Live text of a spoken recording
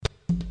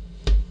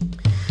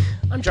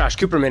I'm Josh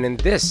Cooperman, and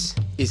this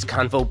is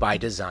Convo by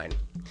Design.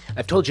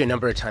 I've told you a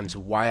number of times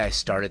why I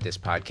started this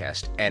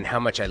podcast and how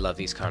much I love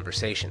these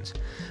conversations.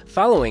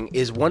 Following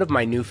is one of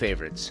my new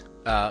favorites.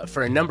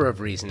 For a number of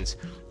reasons,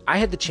 I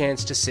had the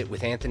chance to sit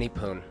with Anthony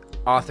Poon,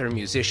 author,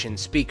 musician,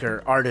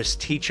 speaker,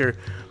 artist, teacher,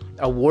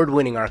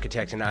 award-winning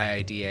architect, and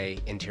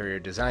IIDA interior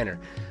designer.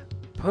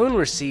 Poon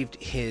received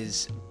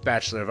his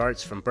Bachelor of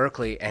Arts from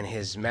Berkeley and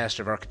his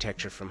Master of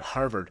Architecture from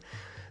Harvard.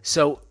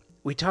 So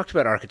we talked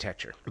about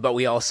architecture, but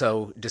we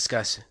also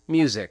discuss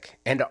music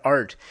and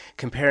art,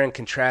 compare and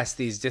contrast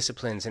these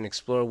disciplines, and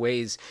explore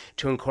ways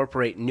to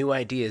incorporate new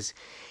ideas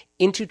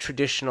into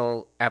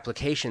traditional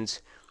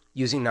applications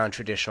using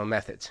non-traditional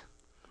methods.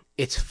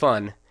 It's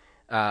fun.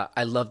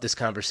 I love this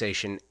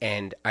conversation,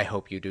 and I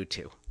hope you do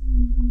too.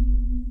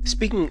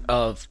 Speaking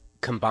of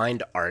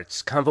combined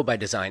arts, Convo by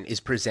Design is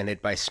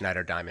presented by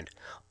Snyder Diamond,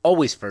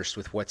 always first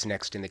with what's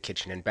next in the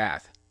kitchen and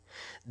bath.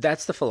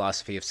 That's the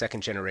philosophy of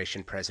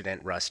second-generation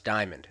President Russ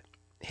Diamond.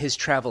 His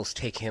travels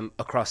take him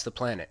across the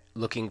planet,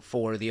 looking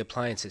for the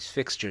appliances,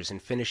 fixtures,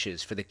 and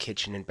finishes for the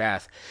kitchen and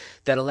bath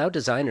that allow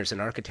designers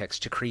and architects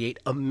to create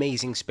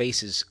amazing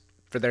spaces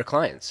for their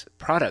clients,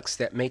 products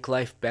that make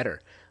life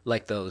better,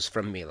 like those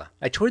from Miele.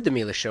 I toured the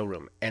Miele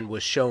showroom and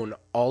was shown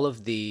all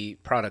of the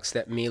products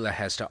that Miele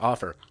has to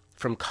offer,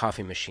 from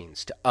coffee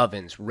machines to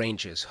ovens,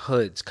 ranges,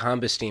 hoods,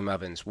 Combi-Steam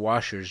ovens,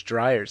 washers,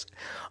 dryers,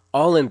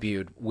 all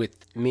imbued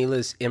with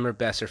Miele's Immer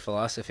Besser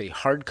philosophy,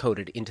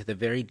 hard-coded into the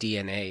very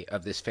DNA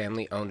of this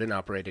family-owned and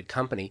operated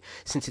company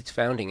since its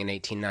founding in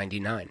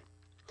 1899.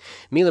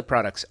 Miele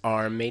products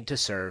are made to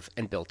serve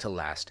and built to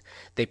last.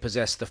 They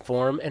possess the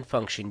form and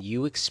function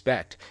you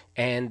expect,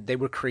 and they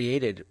were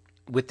created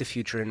with the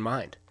future in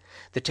mind.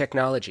 The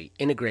technology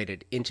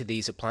integrated into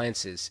these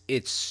appliances,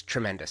 it's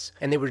tremendous,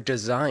 and they were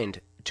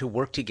designed to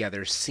work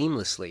together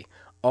seamlessly,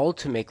 all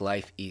to make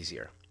life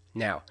easier.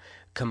 Now,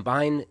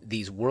 combine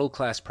these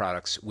world-class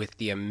products with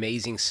the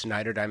amazing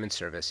Snyder Diamond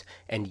service,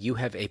 and you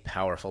have a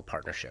powerful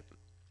partnership.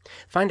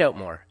 Find out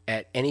more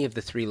at any of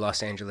the 3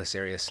 Los Angeles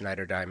area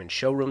Snyder Diamond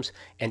showrooms,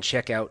 and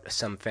check out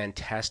some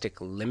fantastic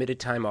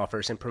limited-time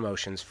offers and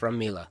promotions from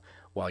Miele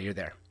while you're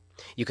there.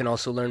 You can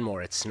also learn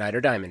more at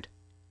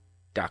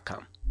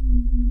SnyderDiamond.com.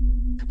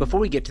 Before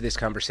we get to this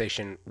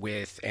conversation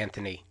with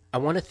Anthony, I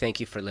want to thank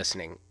you for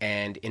listening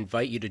and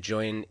invite you to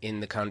join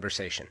in the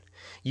conversation.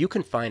 You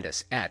can find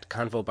us at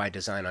Convo by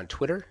Design on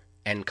Twitter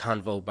and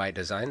Convo by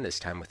Design, this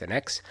time with an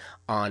X,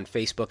 on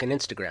Facebook and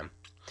Instagram.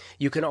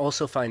 You can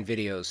also find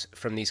videos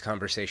from these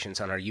conversations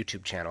on our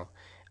YouTube channel.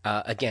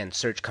 Again,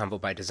 search Convo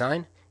by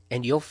Design,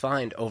 and you'll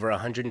find over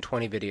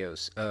 120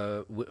 videos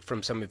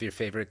from some of your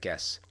favorite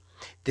guests.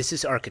 This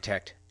is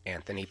architect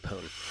Anthony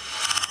Poon.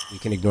 We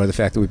can ignore the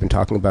fact that we've been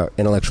talking about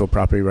intellectual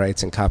property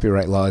rights and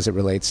copyright law as it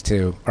relates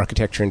to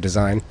architecture and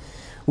design,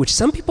 which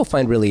some people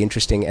find really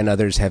interesting and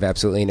others have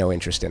absolutely no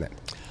interest in it.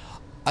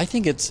 I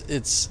think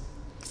it's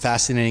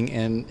fascinating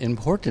and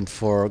important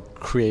for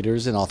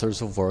creators and authors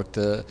of work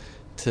to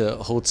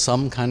hold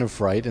some kind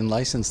of right and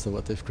license to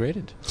what they've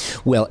created.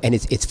 Well, and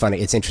it's funny.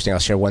 It's interesting. I'll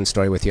share one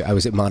story with you. I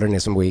was at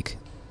Modernism Week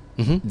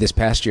this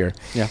past year.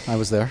 Yeah, I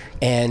was there.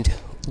 And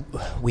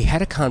we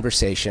had a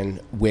conversation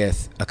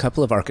with a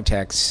couple of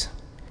architects,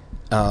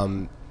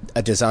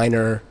 a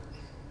designer,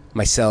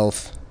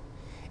 myself,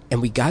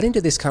 and we got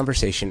into this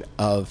conversation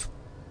of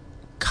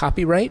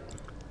copyright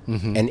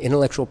and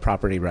intellectual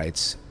property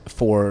rights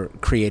for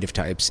creative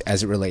types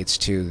as it relates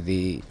to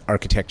the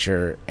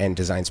architecture and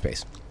design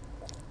space.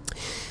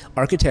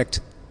 Architect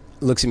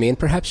looks at me, and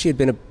perhaps she had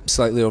been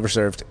slightly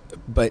overserved,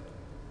 but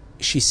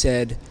she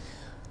said,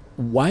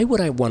 "Why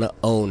would I want to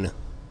own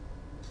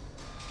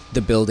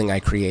the building I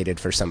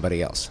created for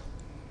somebody else?"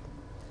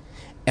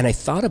 And I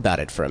thought about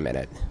it for a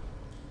minute.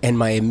 And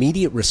my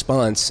immediate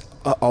response,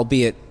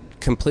 albeit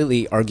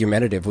completely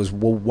argumentative, was,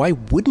 well, why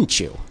wouldn't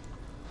you?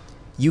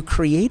 You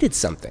created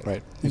something.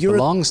 Right. It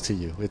belongs to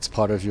you. It's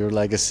part of your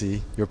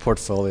legacy, your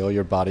portfolio,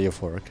 your body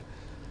of work.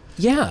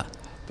 Yeah.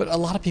 But a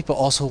lot of people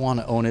also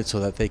want to own it so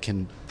that they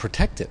can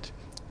protect it,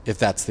 if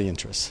that's the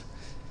interest.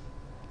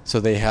 So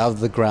they have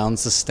the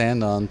grounds to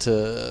stand on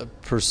to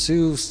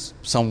pursue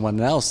someone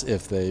else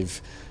if they've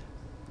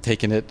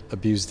taken it,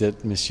 abused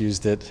it,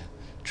 misused it,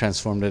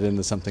 transformed it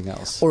into something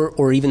else.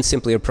 Or even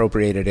simply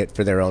appropriated it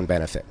for their own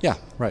benefit. Yeah,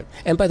 right.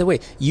 And by the way,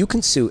 you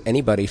can sue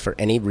anybody for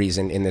any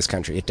reason in this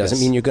country. It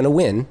doesn't mean you're going to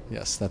win.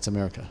 Yes, that's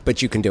America.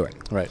 But you can do it.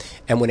 Right.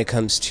 And when it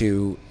comes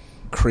to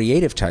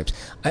creative types,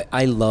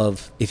 I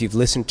love, if you've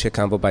listened to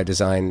Convo by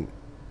Design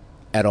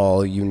at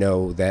all, you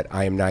know that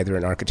I am neither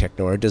an architect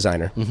nor a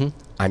designer.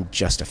 I'm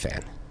just a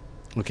fan.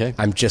 Okay.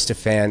 I'm just a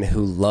fan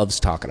who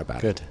loves talking about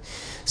it. Good.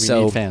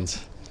 We need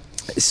fans.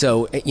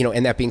 So,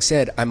 and that being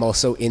said, I'm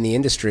also in the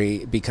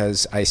industry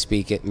because I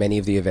speak at many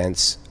of the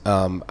events.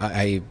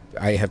 I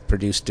have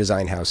produced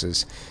design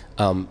houses.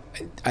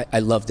 I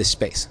love this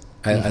space.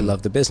 I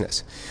love the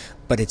business.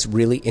 But it's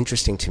really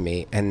interesting to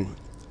me, and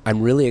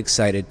I'm really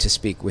excited to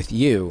speak with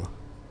you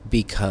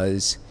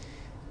because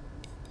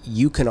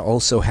you can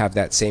also have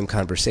that same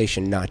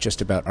conversation, not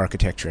just about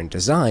architecture and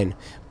design,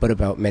 but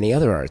about many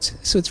other arts.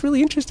 So it's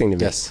really interesting to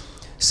me. Yes.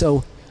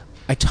 So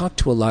I talk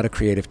to a lot of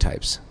creative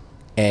types,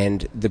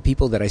 and the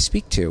people that I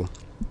speak to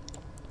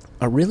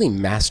are really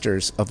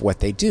masters of what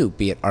they do,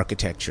 be it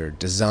architecture,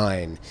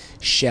 design,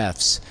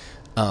 chefs,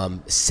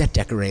 set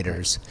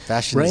decorators,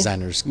 fashion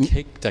designers,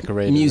 cake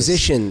decorators,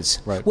 musicians.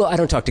 Right. Well, I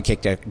don't talk to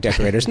cake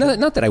decorators.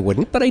 not that I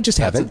wouldn't, but I just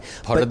haven't.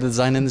 Part of the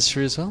design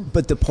industry as well.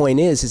 But the point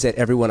is that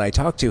everyone I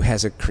talk to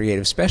has a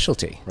creative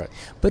specialty. Right.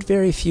 But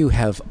very few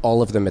have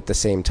all of them at the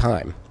same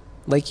time,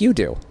 like you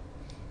do.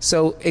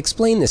 So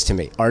explain this to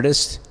me: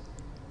 artist,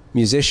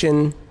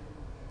 musician,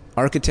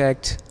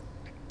 architect.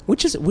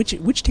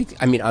 Which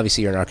take? I mean,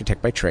 obviously you're an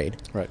architect by trade,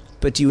 right?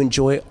 But do you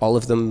enjoy all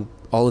of them?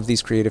 All of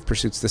these creative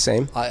pursuits the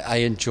same? I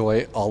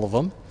enjoy all of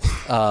them.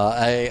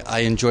 I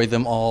enjoy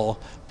them all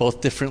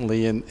both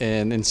differently and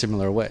in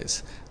similar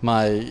ways.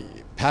 My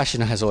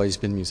passion has always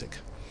been music,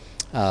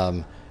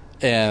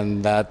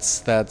 and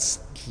that's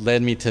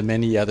led me to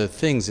many other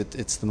things.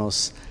 It's the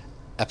most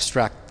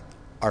abstract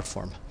art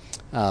form.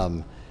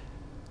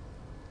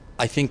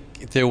 I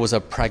think there was a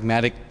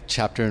pragmatic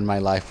chapter in my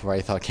life where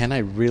I thought, can I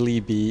really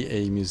be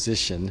a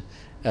musician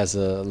as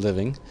a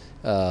living,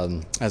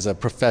 as a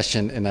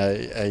profession? And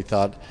I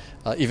thought,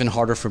 even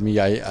harder for me,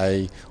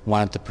 I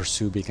wanted to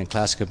pursue being a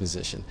classical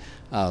musician.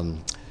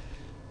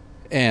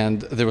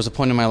 And there was a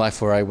point in my life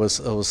where I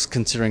was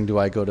considering, do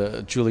I go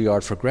to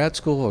Juilliard for grad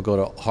school or go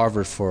to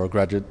Harvard for a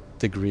graduate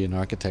degree in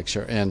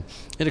architecture? And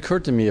it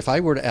occurred to me, if I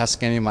were to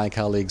ask any of my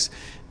colleagues,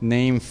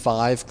 name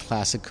 5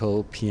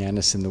 classical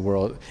pianists in the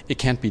world, it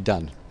can't be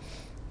done.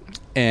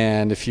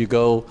 And if you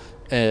go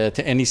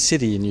to any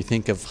city and you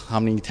think of how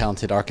many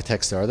talented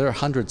architects there are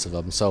hundreds of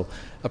them. So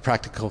a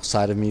practical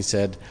side of me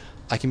said,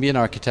 I can be an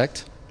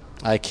architect,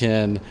 I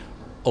can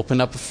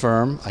open up a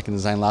firm, I can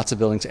design lots of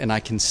buildings, and I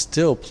can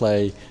still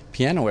play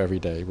piano every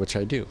day, which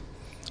I do.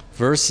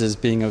 Versus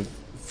being a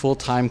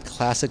full-time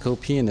classical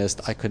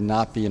pianist, I could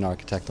not be an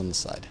architect on the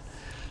side.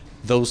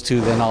 Those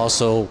two then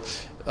also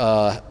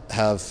have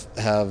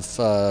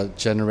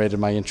generated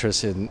my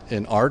interest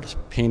in art,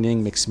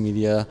 painting, mixed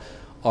media,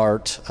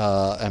 art,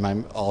 and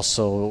I'm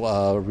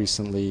also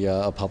recently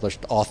a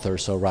published author,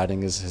 so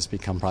writing has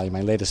become probably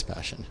my latest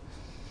passion.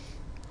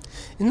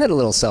 Isn't that a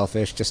little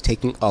selfish, just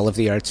taking all of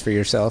the arts for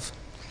yourself?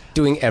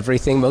 Doing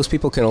everything? Most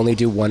people can only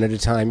do one at a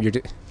time.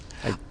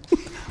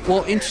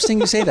 Well,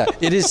 interesting you say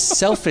that. It is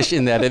selfish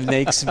in that it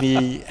makes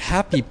me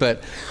happy,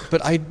 but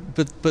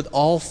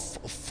all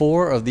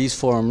 4 of these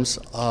forms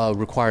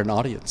require an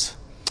audience.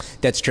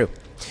 That's true.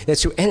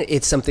 That's true, and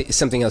it's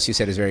something else you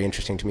said is very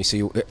interesting to me.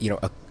 So you know,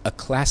 a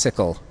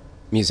classical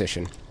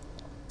musician.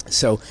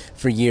 So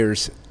for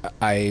years,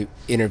 I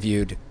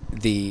interviewed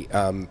the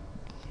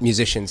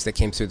musicians that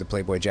came through the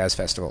Playboy Jazz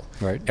Festival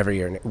every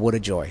year, and what a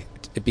joy!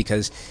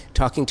 Because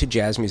talking to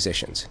jazz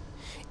musicians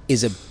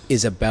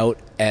is about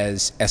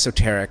as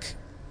esoteric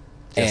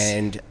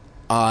and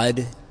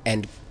odd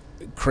and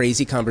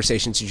crazy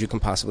conversations as you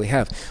can possibly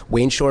have.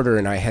 Wayne Shorter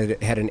and I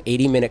had an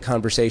 80-minute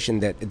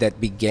conversation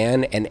that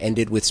began and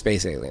ended with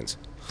space aliens.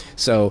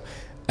 So,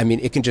 I mean,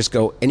 it can just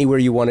go anywhere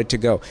you want it to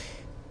go.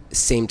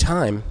 Same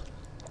time,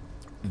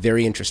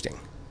 very interesting.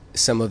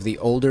 Some of the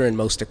older and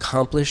most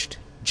accomplished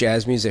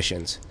jazz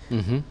musicians,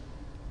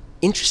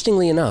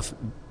 interestingly enough,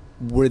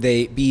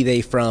 be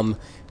they from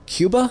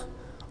Cuba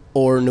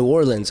or New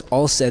Orleans,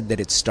 all said that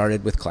it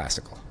started with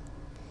classical.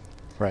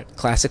 Right.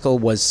 Classical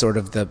was sort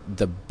of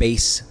the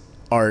base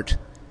art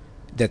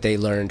that they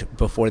learned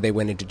before they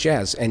went into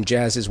jazz. And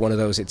jazz is one of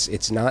those,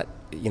 it's not,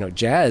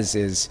 jazz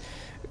is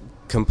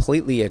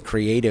completely a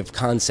creative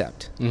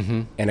concept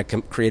and a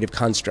creative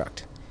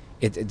construct.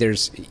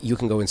 You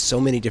can go in so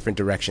many different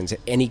directions at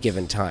any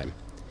given time.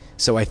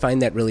 So I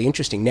find that really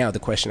interesting. Now, the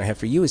question I have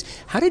for you is,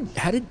 how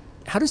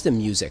does the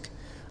music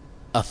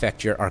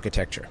affect your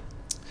architecture?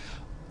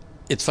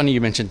 It's funny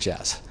you mentioned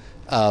jazz.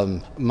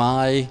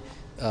 My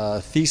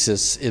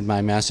thesis in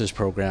my master's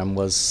program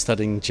was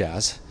studying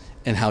jazz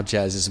and how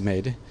jazz is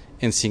made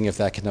and seeing if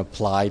that can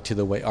apply to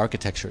the way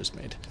architecture is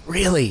made.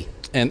 Really?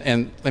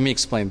 And let me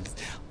explain.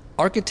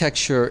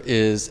 Architecture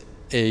is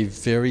a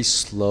very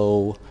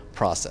slow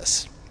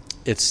process.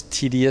 It's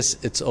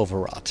tedious, it's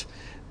overwrought.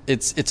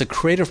 It's a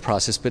creative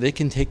process, but it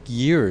can take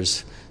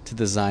years to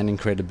design and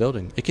create a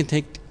building. It can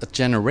take a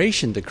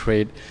generation to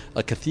create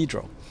a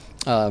cathedral.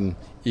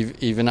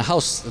 Even a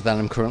house that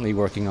I'm currently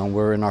working on,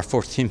 we're in our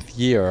 14th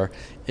year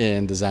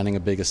in designing a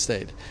big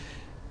estate.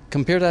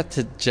 Compare that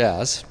to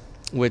jazz,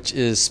 which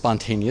is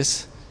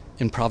spontaneous.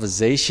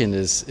 Improvisation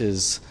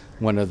is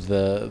one of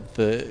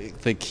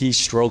the key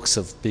strokes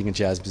of being a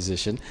jazz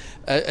musician.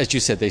 As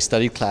you said, they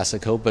studied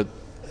classical, but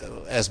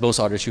as most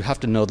artists, you have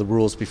to know the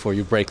rules before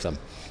you break them.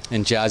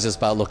 And jazz is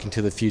about looking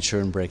to the future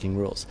and breaking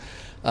rules.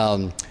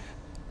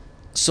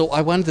 So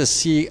I wanted to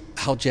see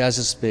how jazz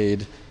is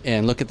made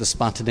and look at the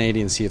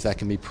spontaneity and see if that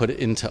can be put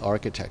into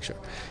architecture.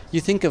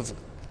 You think of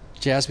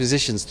jazz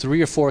musicians,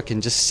 3 or 4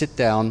 can just sit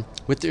down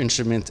with their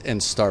instrument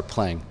and start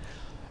playing.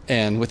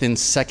 And within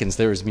seconds,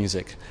 there is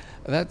music.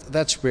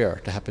 That's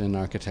rare to happen in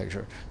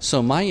architecture.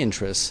 So my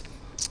interest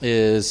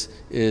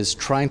is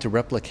trying to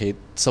replicate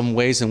some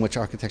ways in which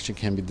architecture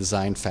can be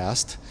designed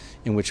fast,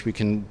 in which we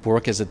can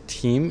work as a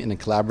team in a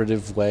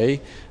collaborative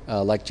way,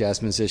 like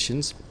jazz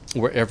musicians,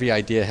 where every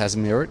idea has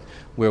merit,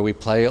 where we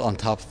play on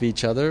top of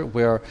each other,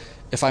 where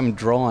if I'm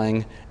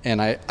drawing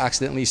and I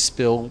accidentally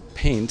spill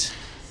paint,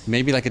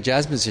 maybe like a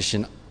jazz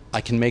musician, I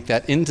can make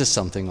that into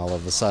something all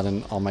of a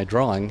sudden on my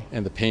drawing,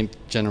 and the paint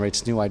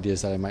generates new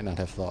ideas that I might not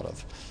have thought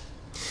of.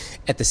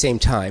 At the same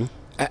time,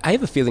 I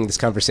have a feeling this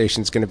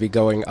conversation is going to be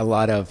going a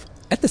lot of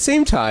at the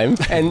same time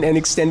and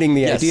extending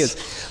the Yes.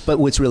 ideas. But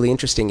what's really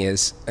interesting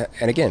is,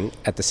 and again,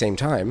 at the same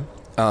time,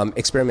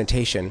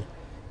 experimentation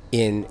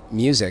in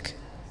music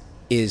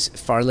is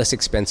far less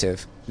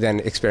expensive than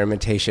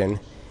experimentation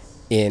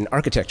in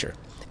architecture.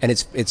 And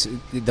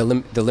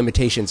the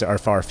limitations are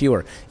far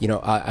fewer. You know,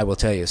 I will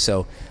tell you,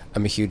 so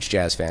I'm a huge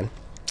jazz fan.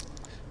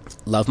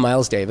 Love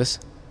Miles Davis.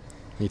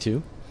 Me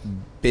too.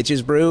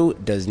 Bitches Brew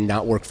does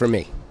not work for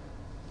me.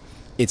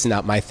 It's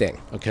not my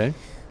thing. Okay.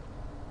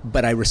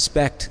 But I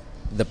respect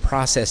the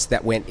process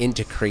that went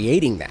into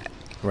creating that.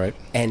 Right.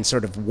 And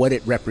sort of what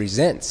it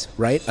represents,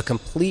 right? A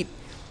complete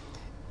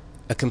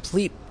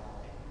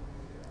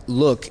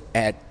look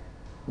at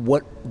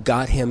what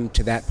got him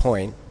to that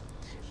point,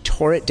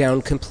 tore it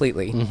down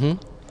completely,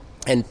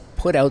 and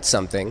put out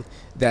something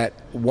that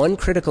won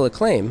critical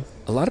acclaim.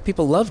 A lot of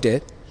people loved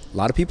it, a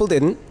lot of people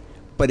didn't,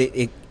 but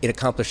it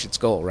accomplished its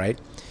goal, right?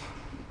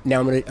 Now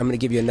I'm gonna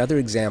give you another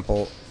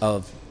example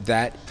of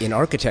that in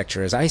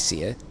architecture as I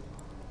see it,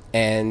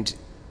 and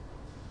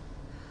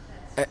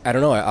I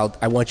don't know.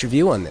 I want your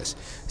view on this.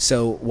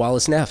 So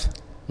Wallace Neff,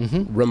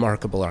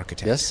 remarkable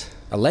architect, Yes.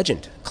 a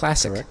legend,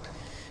 classic. Correct.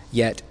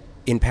 Yet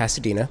in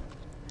Pasadena,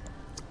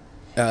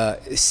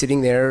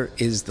 sitting there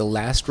is the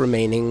last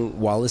remaining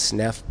Wallace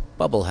Neff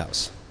bubble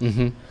house.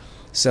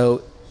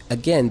 So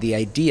again, the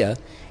idea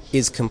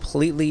is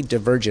completely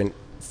divergent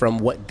from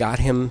what got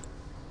him,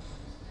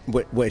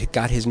 what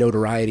got his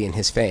notoriety and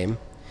his fame.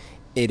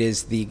 It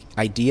is the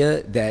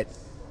idea that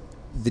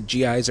the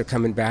GIs are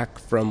coming back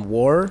from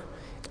war,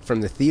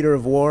 from the theater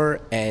of war,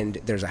 and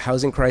there's a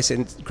housing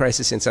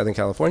crisis in Southern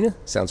California.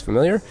 Sounds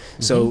familiar?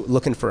 So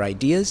looking for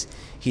ideas,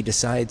 he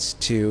decides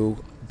to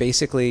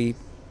basically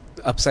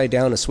upside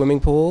down a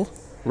swimming pool,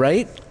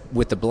 right,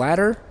 with the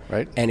bladder,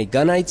 Right. and he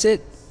gunnites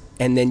it,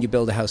 and then you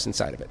build a house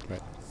inside of it.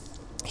 Right.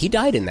 He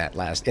died in that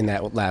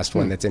last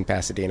one that's in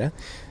Pasadena.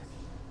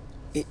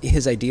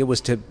 His idea was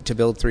to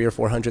build 300,000 or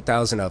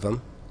 400,000 of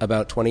them.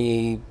 About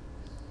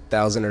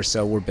 20,000 or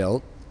so were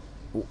built.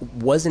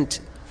 Wasn't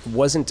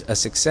a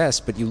success,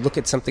 but you look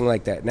at something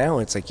like that now,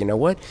 and it's like, you know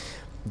what?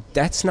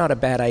 That's not a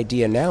bad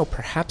idea now.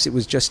 Perhaps it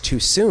was just too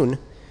soon.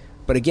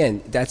 But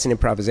again, that's an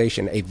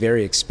improvisation, a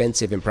very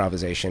expensive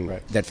improvisation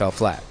that fell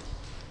flat.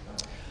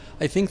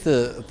 I think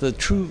the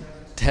true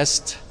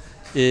test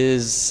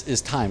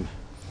is time.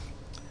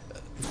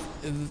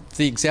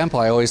 The example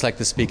I always like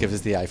to speak of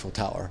is the Eiffel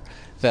Tower.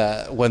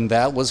 That when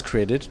that was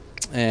created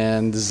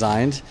and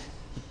designed,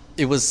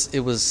 it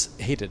was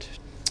hated.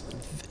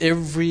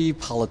 Every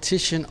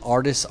politician,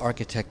 artist,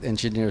 architect,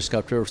 engineer,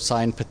 sculptor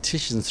signed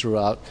petitions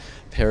throughout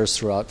Paris,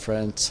 throughout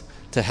France,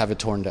 to have it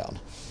torn down.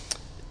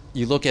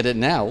 You look at it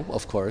now,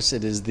 of course,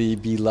 it is the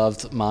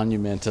beloved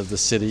monument of the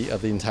city,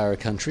 of the entire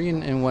country,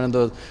 and one of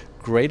the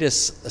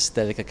greatest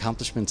aesthetic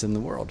accomplishments in the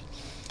world.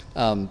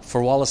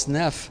 For Wallace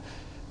Neff,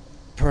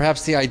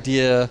 perhaps the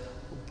idea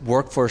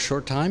worked for a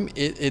short time.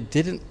 It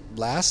didn't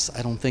last.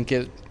 I don't think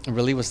it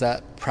really was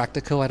that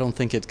practical. I don't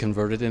think it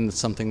converted into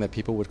something that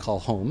people would call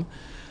home.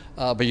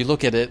 But you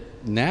look at it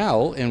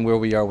now and where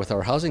we are with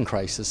our housing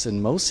crisis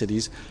in most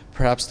cities,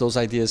 perhaps those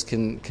ideas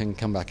can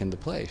come back into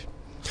play.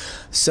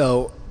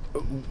 So,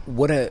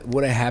 what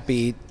a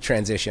happy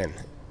transition.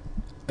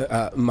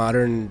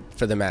 Modern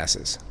for the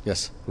masses.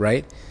 Yes.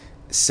 Right?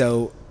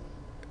 So,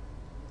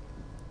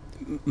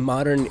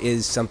 modern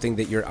is something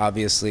that you're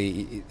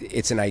obviously,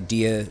 it's an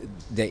idea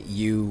that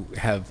you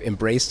have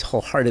embraced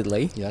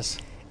wholeheartedly. Yes.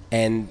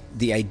 And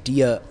the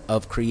idea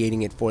of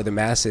creating it for the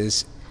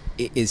masses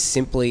is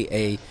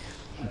simply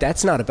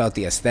that's not about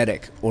the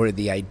aesthetic or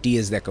the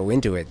ideas that go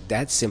into it.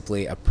 That's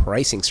simply a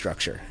pricing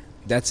structure.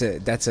 That's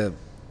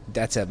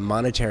a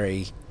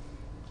monetary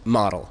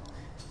model.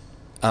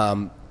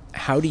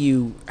 How do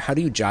you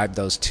jibe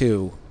those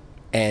two,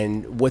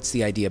 and what's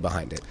the idea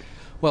behind it?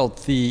 Well,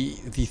 the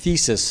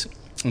thesis,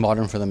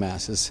 Modern for the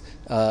Masses,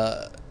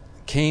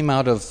 came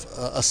out of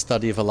a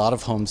study of a lot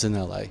of homes in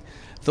LA.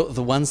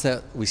 The ones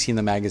that we see in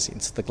the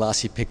magazines, the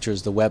glossy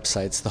pictures, the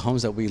websites, the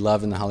homes that we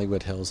love in the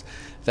Hollywood Hills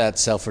that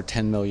sell for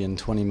 $10 million,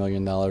 $20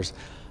 million.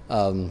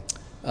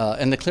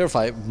 And to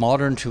clarify,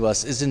 modern to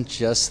us isn't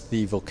just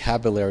the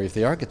vocabulary of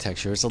the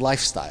architecture, it's a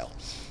lifestyle.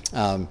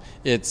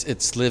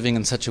 It's living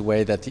in such a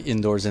way that the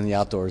indoors and the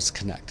outdoors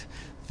connect.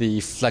 The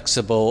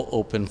flexible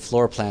open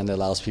floor plan that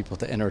allows people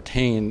to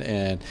entertain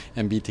and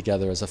be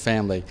together as a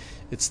family.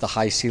 It's the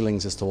high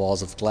ceilings, it's the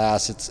walls of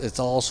glass, it's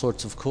all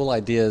sorts of cool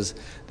ideas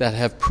that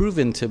have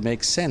proven to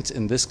make sense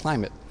in this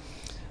climate.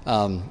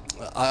 I'm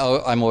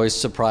always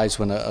surprised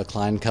when a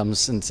client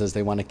comes and says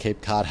they want a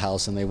Cape Cod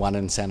house and they want it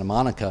in Santa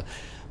Monica.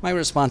 My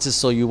response is,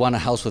 so you want a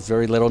house with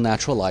very little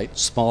natural light,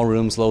 small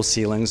rooms, low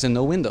ceilings, and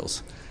no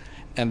windows.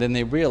 And then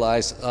they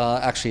realize,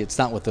 actually, it's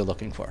not what they're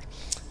looking for.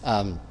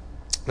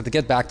 But to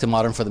get back to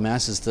Modern for the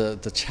Masses,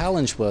 the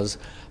challenge was,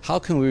 how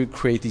can we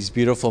create these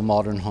beautiful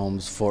modern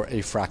homes for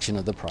a fraction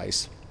of the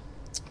price?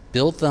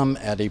 Build them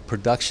at a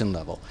production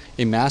level,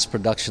 a mass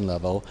production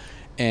level,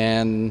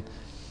 and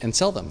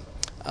sell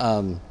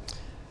them.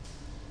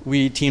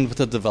 We teamed with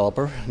a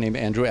developer named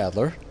Andrew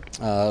Adler,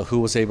 who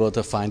was able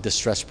to find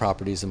distressed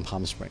properties in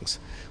Palm Springs.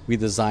 We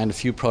designed a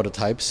few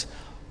prototypes,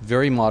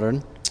 very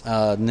modern,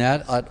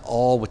 not at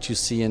all what you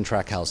see in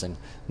tract housing,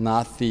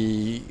 not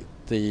the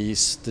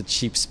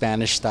cheap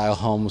Spanish-style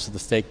homes with the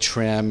fake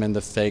trim and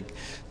the fake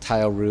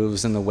tile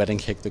roofs and the wedding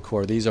cake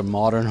decor. These are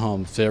modern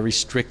homes, very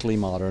strictly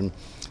modern,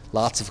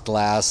 lots of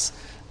glass,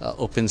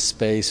 open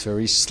space,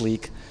 very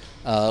sleek.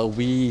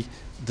 We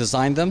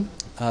designed them.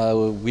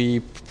 We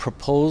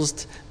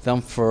proposed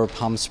them for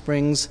Palm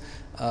Springs.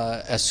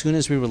 As soon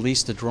as we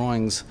released the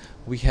drawings,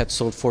 we had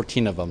sold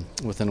 14 of them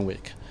within a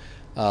week.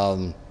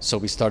 So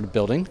we started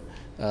building.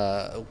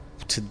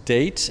 To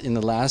date, in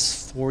the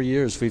last 4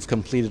 years, we've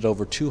completed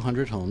over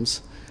 200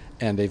 homes,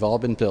 and they've all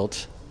been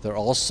built. They're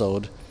all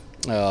sold.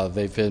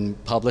 They've been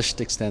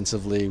published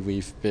extensively.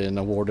 We've been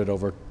awarded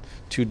over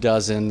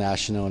 24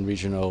 national and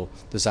regional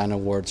design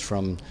awards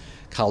from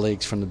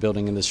colleagues from the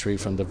building industry,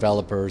 from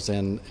developers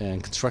and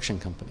construction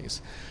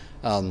companies.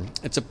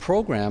 It's a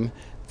program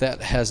that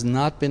has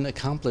not been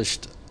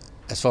accomplished,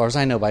 as far as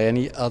I know, by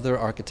any other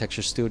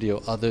architecture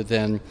studio other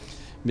than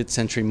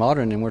mid-century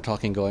modern, and we're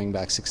talking going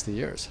back 60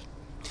 years.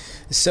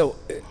 So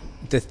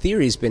the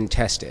theory's been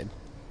tested,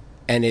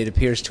 and it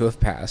appears to have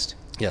passed.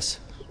 Yes.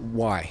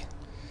 Why?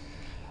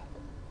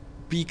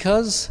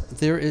 Because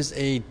there is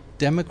a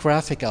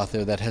demographic out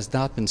there that has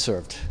not been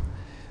served.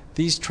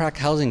 These tract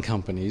housing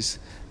companies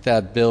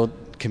that build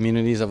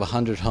communities of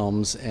 100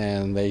 homes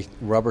and they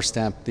rubber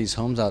stamp these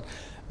homes out,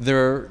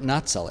 they're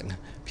not selling.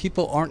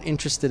 People aren't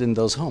interested in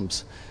those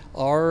homes.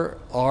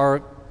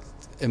 Our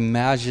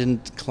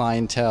imagined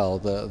clientele,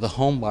 the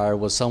home buyer,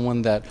 was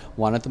someone that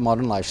wanted the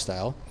modern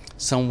lifestyle,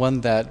 someone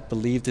that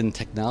believed in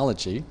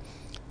technology,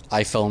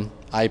 iPhone,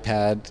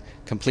 iPad,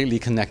 completely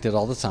connected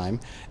all the time,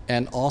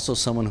 and also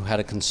someone who had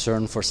a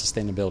concern for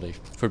sustainability,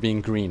 for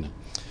being green.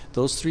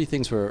 Those three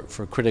things were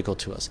critical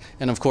to us.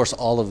 And of course,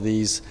 all of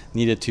these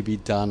needed to be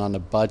done on a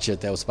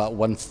budget that was about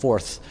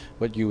 1/4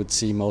 what you would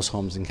see most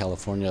homes in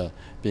California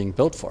being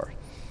built for.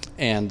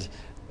 And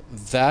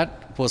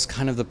that was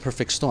kind of the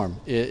perfect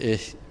storm.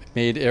 It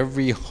made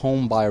every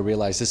home buyer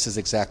realize this is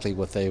exactly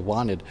what they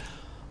wanted.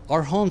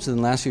 Our homes in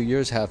the last few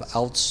years have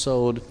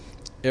outsold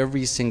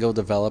every single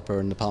developer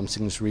in the Palm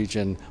Springs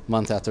region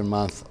month after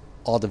month.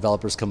 All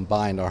developers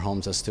combined, our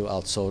homes have still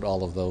outsold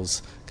all of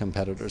those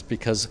competitors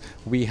because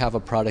we have a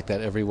product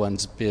that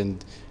everyone's been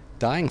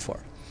dying for.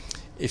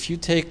 If you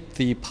take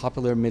the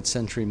popular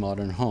mid-century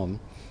modern home,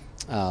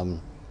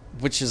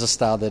 which is a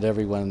style that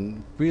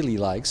everyone really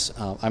likes,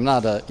 I'm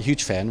not a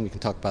huge fan, we can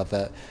talk about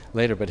that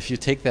later, but if you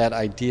take that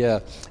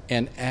idea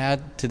and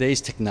add today's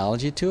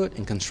technology to it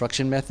and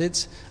construction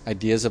methods,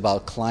 ideas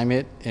about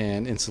climate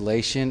and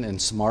insulation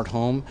and smart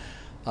home,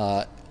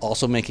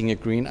 also making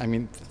it green. I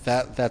mean,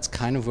 that's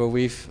kind of where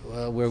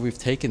we've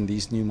taken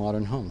these new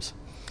modern homes.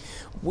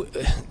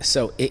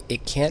 So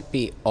it can't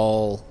be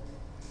all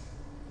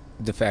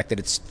the fact that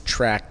it's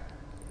tracked,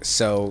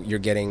 so you're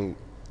getting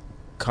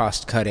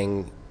cost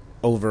cutting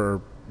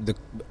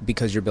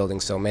because you're building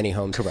so many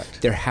homes.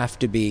 Correct. There have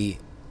to be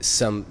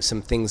some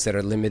things that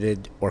are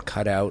limited or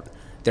cut out.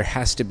 There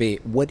has to be.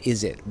 What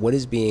is it? What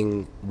is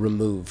being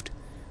removed?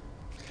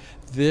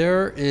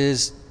 There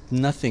is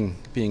nothing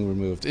being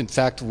removed. In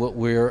fact, what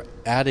we're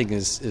adding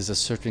is a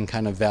certain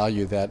kind of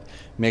value that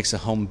makes a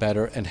home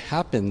better and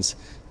happens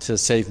to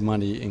save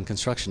money in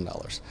construction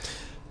dollars.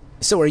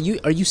 So are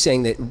you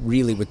saying that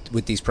really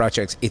with these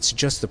projects, it's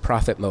just the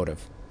profit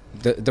motive?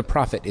 The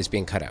profit is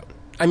being cut out?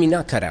 I mean,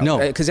 not cut out. No.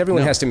 Because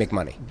everyone No. has to make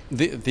money.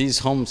 These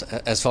homes,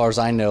 as far as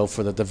I know,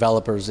 for the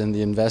developers and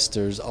the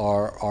investors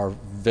are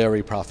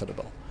very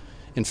profitable.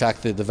 In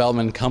fact, the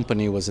development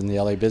company was in the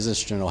LA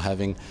Business Journal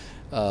having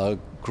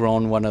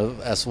grown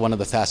as one of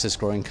the fastest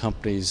growing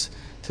companies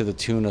to the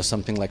tune of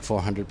something like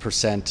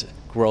 400%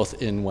 growth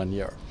in 1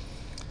 year.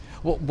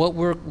 What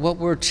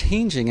we're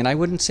changing, and I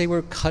wouldn't say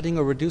we're cutting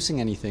or reducing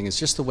anything, it's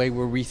just the way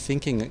we're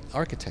rethinking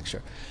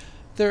architecture.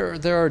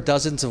 There are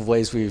dozens of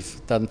ways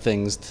we've done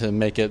things to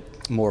make it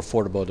more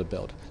affordable to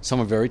build. Some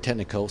are very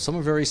technical, some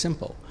are very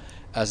simple.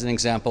 As an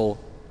example,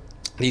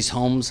 these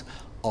homes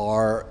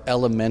are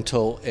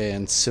elemental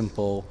and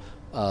simple.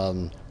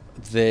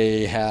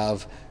 They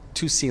have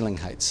 2 ceiling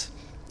heights.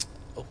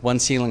 One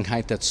ceiling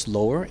height that's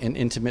lower and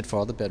intimate for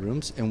all the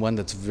bedrooms, and one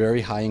that's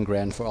very high and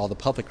grand for all the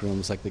public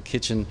rooms like the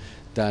kitchen,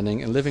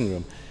 dining, and living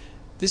room.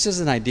 This is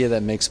an idea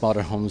that makes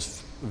modern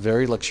homes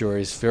very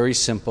luxurious, very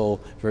simple,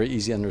 very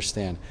easy to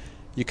understand.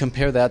 You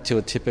compare that to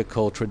a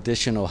typical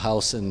traditional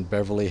house in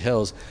Beverly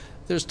Hills,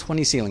 there's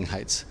 20 ceiling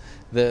heights.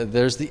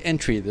 There's the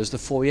entry, there's the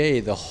foyer,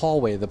 the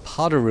hallway, the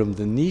powder room,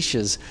 the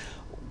niches.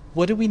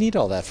 What do we need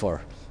all that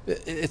for?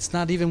 It's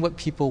not even what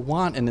people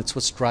want, and it's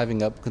what's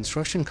driving up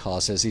construction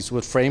costs, as these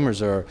wood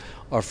framers are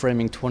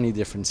framing 20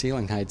 different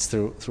ceiling heights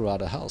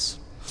throughout a house.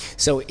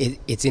 So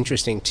it's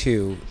interesting,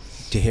 too,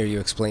 to hear you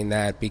explain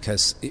that,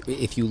 because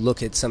if you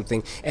look at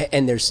something,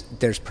 and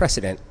there's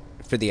precedent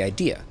for the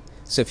idea.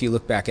 So if you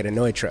look back at a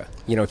Neutra,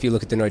 if you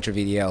look at the Neutra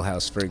VDL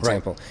house, for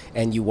example, right,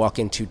 and you walk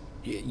into,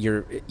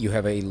 you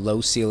have a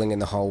low ceiling in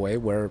the hallway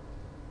where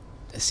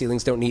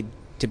ceilings don't need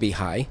to be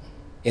high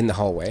in the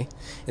hallway,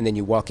 and then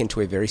you walk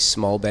into a very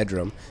small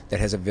bedroom that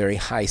has a very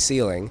high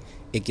ceiling.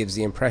 It gives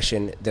the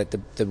impression that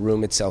the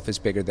room itself is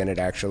bigger than it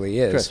actually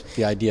is. Correct.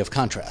 The idea of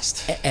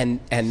contrast. And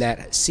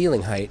that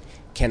ceiling height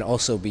can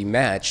also be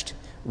matched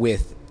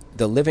with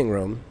the living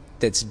room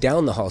that's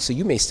down the hall. So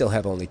you may still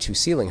have only 2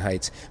 ceiling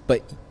heights,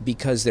 but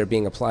because they're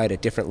being applied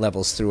at different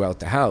levels throughout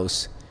the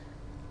house,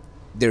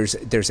 there's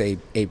a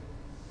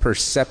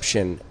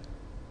perception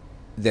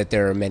that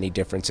there are many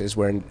differences,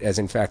 whereas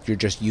in fact you're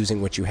just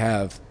using what you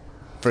have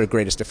for the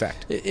greatest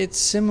effect. It's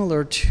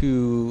similar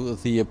to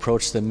the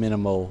approach to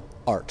minimal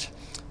art,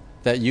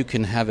 that you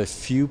can have a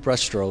few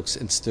brushstrokes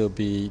and still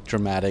be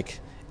dramatic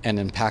and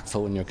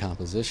impactful in your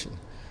composition.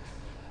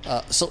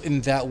 So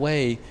in that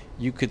way,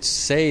 you could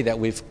say that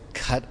we've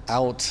cut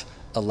out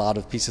a lot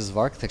of pieces of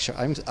architecture.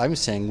 I'm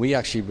saying we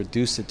actually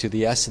reduced it to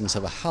the essence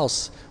of a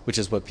house, which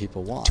is what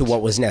people want. To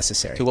what was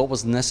necessary. To what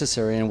was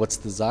necessary and what's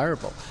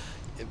desirable.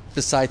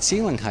 Besides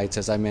ceiling heights,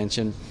 as I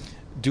mentioned,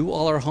 do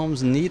all our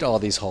homes need all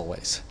these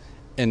hallways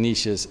and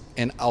niches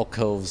and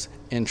alcoves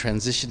and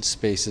transition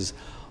spaces?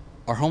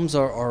 Our homes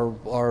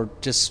are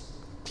just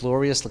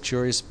glorious,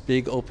 luxurious,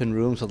 big open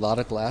rooms with a lot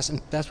of glass,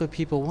 and that's what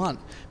people want.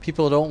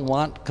 People don't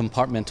want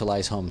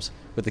compartmentalized homes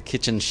with the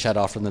kitchen shut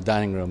off from the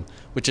dining room,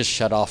 which is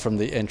shut off from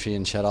the entry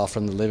and shut off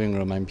from the living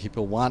room. I mean,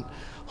 people want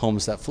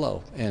homes that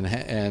flow,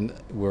 and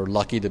we're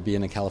lucky to be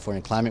in a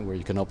California climate where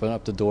you can open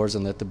up the doors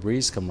and let the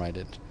breeze come right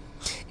in.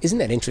 Isn't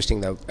that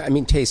interesting, though? I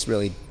mean, tastes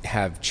really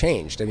have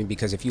changed. I mean,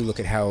 because if you look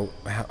at how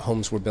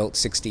homes were built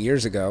 60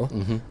 years ago,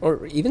 mm-hmm.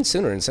 or even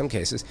sooner in some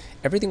cases,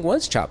 everything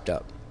was chopped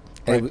up.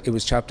 And right. It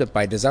was chopped up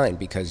by design,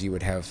 because you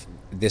would have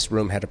this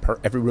room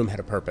every room had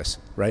a purpose,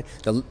 right?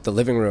 The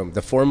living room,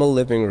 the formal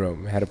living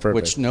room had a purpose.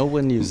 Which no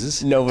one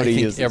uses. Nobody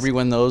uses. uses.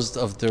 Everyone knows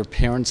of their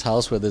parents'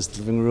 house where there's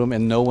living room,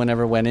 and no one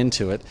ever went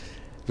into it.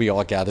 We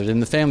all gathered in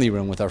the family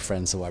room with our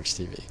friends to watch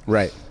TV.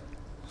 Right.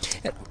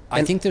 And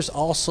I think there's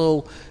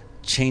also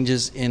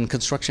changes in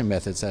construction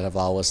methods that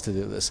allow us to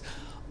do this.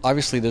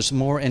 Obviously, there's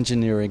more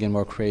engineering and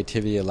more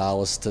creativity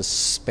allow us to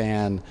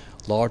span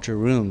larger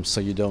rooms,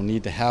 so you don't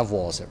need to have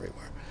walls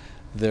everywhere.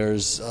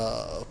 There's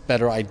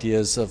better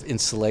ideas of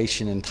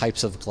insulation and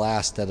types of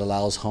glass that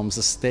allows homes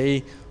to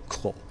stay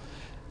cool.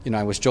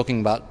 I was joking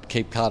about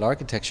Cape Cod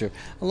architecture.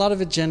 A lot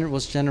of it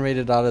was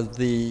generated out of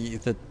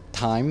the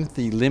time,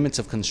 the limits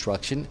of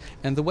construction,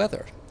 and the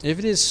weather. If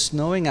it is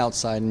snowing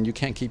outside and you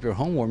can't keep your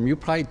home warm, you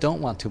probably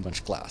don't want too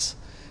much glass.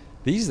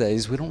 These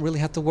days, we don't really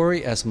have to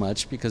worry as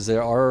much because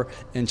there are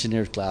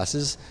engineered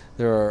glasses.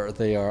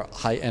 They are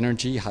high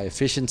energy, high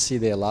efficiency.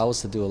 They allow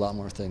us to do a lot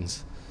more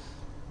things.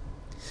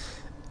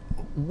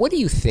 What do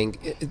you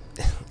think?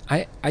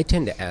 I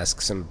tend to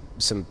ask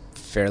some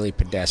fairly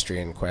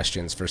pedestrian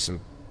questions for some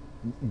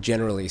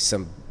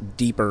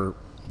deeper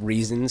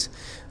reasons.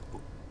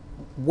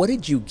 What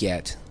did you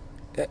get?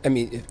 I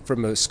mean,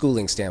 from a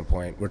schooling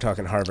standpoint, we're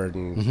talking Harvard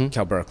and mm-hmm.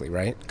 Cal Berkeley,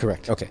 right?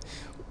 Correct. Okay.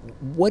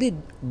 What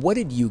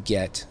did you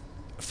get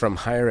from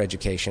higher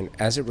education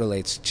as it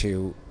relates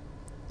to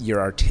your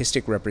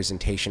artistic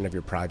representation of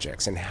your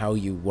projects and how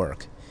you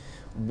work?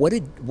 What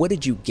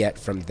did you get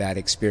from that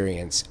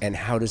experience, and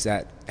how is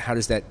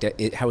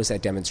that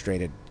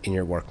demonstrated in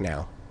your work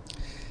now?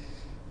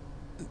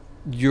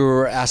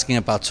 You're asking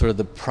about sort of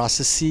the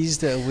processes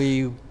that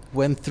we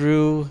went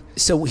through.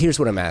 So here's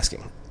what I'm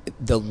asking: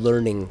 the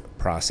learning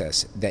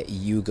process that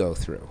you go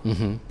through,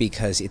 mm-hmm.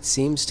 because it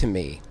seems to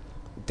me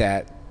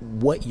that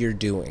what you're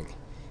doing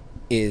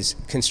is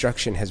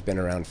construction has been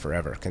around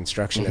forever.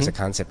 Construction mm-hmm. as a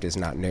concept is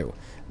not new.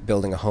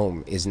 Building a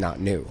home is not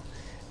new.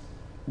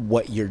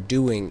 What you're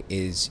doing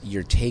is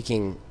you're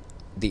taking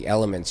the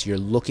elements, you're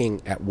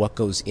looking at what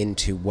goes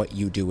into what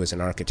you do as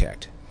an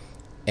architect,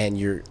 and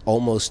you're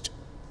almost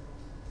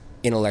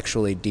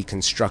intellectually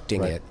deconstructing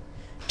right. it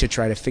to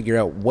try to figure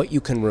out what you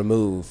can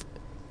remove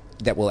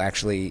that will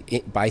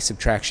actually, by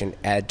subtraction,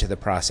 add to the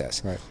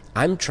process. Right.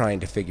 I'm trying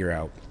to figure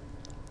out,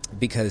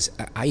 because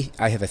I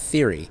have a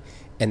theory,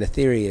 and the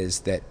theory is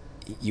that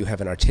you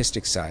have an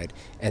artistic side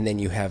and then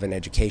you have an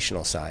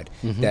educational side,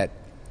 mm-hmm. that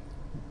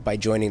by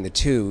joining the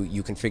two,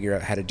 you can figure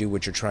out how to do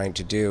what you're trying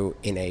to do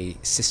in a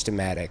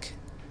systematic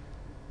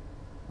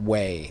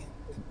way,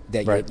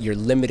 that right. you're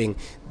limiting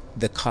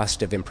the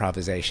cost of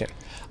improvisation.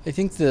 I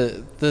think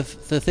the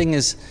thing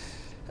is,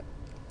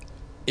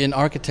 in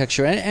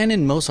architecture and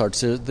in most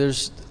arts,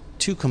 there's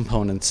two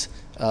components.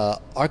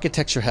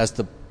 Architecture has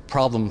the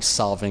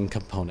problem-solving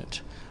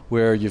component,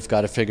 where you've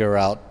got to figure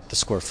out the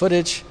square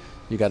footage,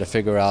 you got to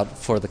figure out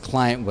for the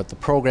client what the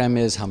program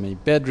is, how many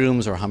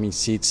bedrooms or how many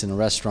seats in a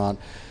restaurant.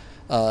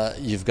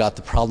 You've got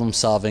the problem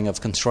solving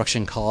of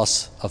construction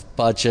costs, of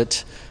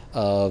budget,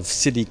 of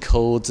city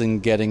codes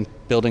and getting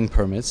building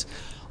permits.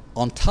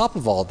 On top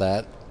of all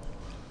that,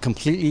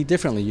 completely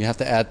differently, you have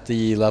to add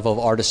the level of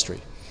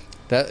artistry.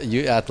 That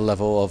you add the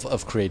level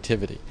of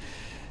creativity.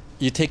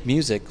 You take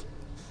music.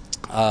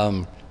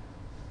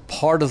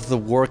 Part of the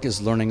work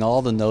is learning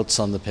all the notes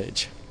on the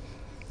page.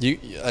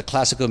 A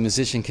classical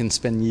musician can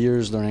spend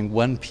years learning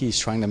one piece,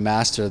 trying to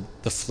master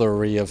the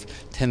flurry of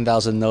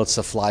 10,000 notes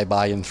that fly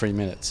by in 3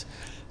 minutes.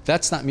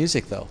 That's not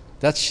music, though.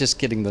 That's just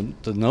getting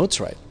the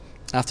notes right.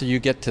 After you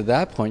get to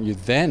that point, you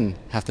then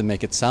have to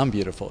make it sound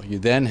beautiful. You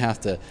then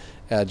have to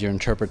add your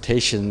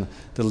interpretation,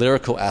 the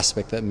lyrical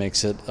aspect that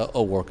makes it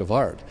a work of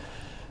art.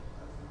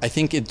 I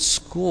think in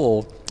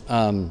school,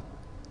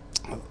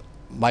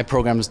 my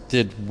programs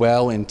did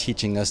well in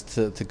teaching us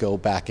to go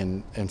back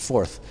and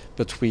forth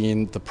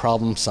between the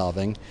problem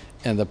solving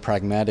and the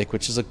pragmatic,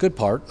 which is a good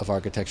part of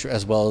architecture,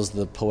 as well as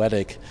the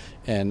poetic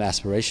and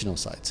aspirational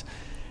sides.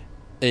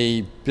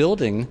 A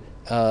building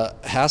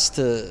has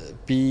to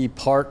be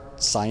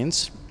part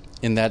science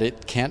in that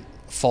it can't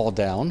fall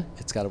down.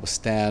 It's got to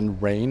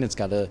withstand rain. It's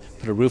got to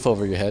put a roof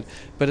over your head.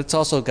 But it's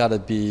also got to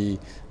be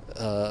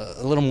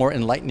a little more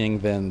enlightening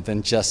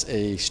than just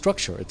a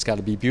structure. It's got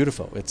to be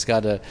beautiful. It's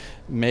got to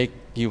make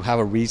you have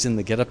a reason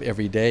to get up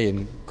every day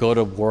and go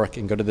to work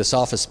and go to this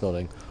office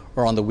building,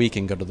 or on the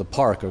weekend go to the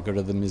park or go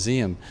to the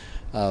museum.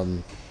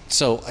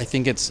 So I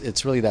think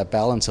it's really that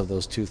balance of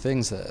those two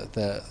things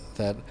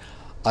that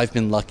I've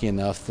been lucky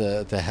enough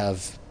to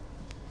have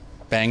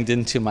banged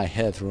into my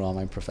head through all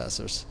my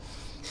professors.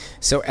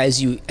 So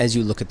as you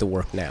look at the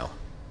work now,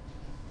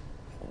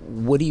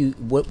 what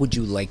would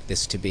you like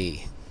this to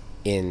be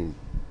in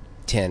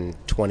 10,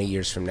 20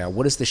 years from now?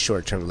 What is the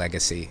short-term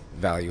legacy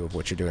value of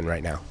what you're doing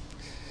right now?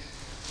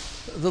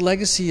 The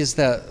legacy is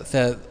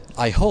that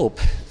I hope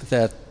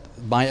that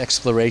my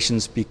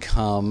explorations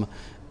become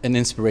an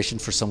inspiration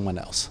for someone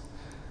else.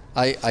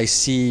 I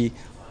see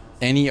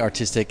any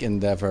artistic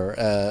endeavor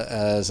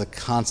as a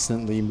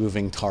constantly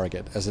moving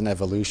target, as an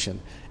evolution.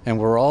 And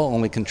we're all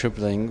only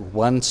contributing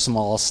one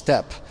small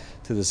step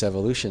to this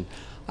evolution.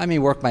 I may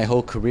work my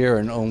whole career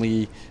and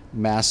only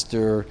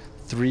master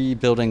 3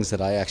 buildings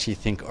that I actually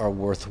think are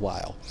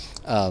worthwhile.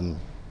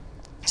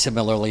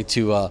 Similarly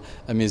to a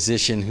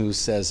musician who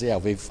says, yeah,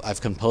 I've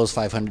composed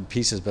 500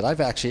 pieces, but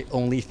I've actually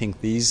only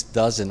think these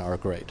dozen are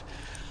great.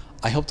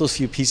 I hope those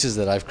few pieces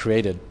that I've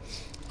created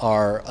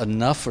are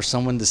enough for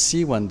someone to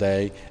see one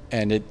day,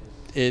 and it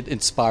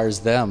inspires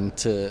them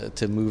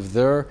to move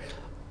their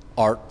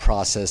art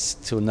process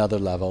to another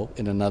level,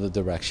 in another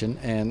direction,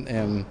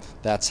 and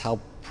that's how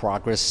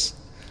progress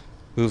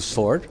moves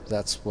forward.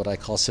 That's what I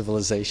call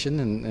civilization,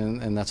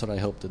 and that's what I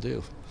hope to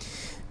do.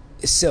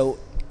 So,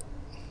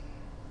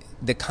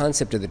 the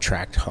concept of the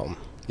tract home.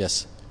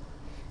 Yes.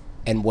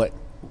 And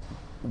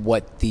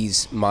what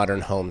these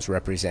modern homes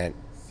represent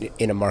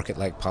in a market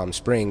like Palm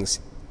Springs,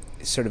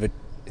 sort of a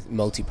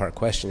multi-part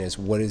question is,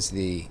 what is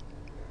the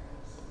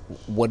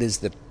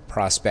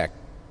prospect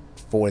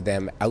for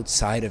them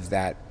outside of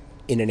that,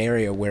 in an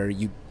area where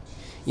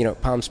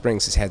Palm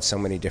Springs has had so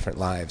many different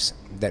lives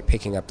that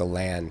picking up the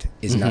land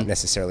is not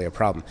necessarily a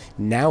problem.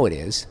 Now it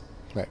is,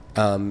 right?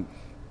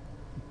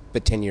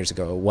 But 10 years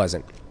ago it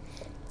wasn't.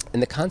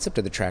 And the concept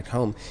of the tract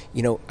home,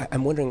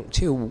 I'm wondering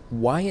too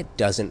why it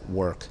doesn't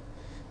work.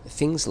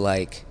 Things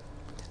like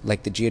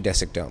the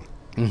geodesic dome,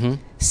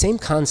 same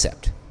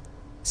concept,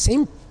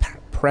 same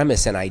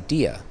premise and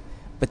idea,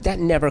 but that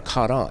never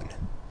caught on.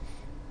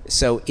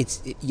 So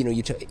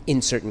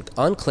in certain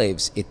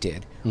enclaves it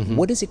did.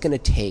 What is it going to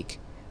take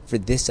for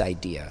this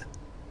idea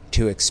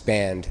to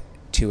expand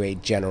to a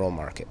general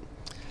market?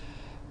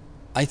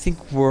 I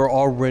think we're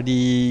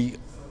already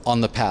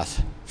on the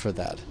path for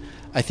that.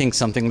 I think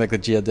something like the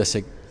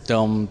geodesic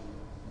dome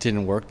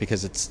didn't work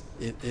because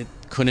it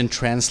couldn't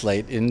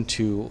translate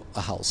into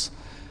a house.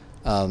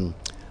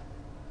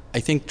 I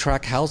think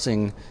tract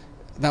housing,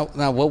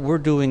 now what we're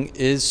doing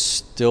is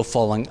still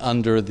falling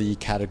under the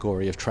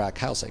category of tract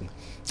housing.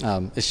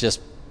 It's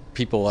just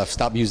people have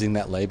stopped using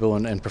that label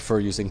and prefer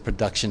using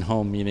production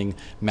home, meaning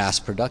mass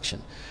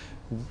production.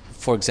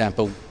 For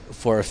example,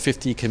 for a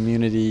 50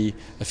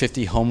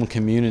 home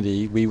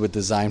community, we would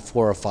design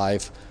 4 or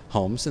 5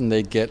 homes and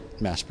they'd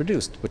get mass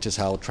produced, which is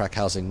how tract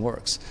housing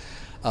works.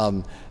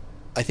 I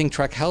think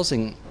tract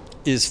housing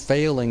is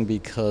failing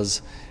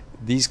because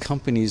these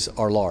companies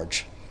are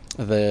large.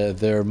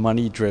 They're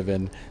money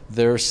driven.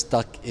 They're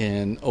stuck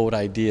in old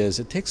ideas.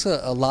 It takes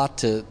a lot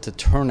to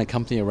turn a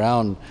company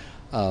around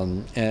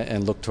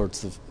and look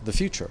towards the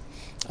future.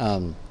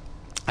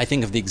 I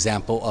think of the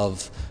example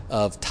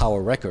of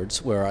Tower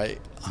Records, where I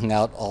hung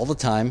out all the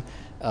time.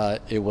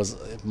 It was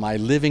my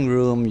living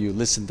room. You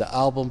listened to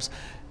albums.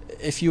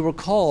 If you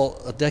recall,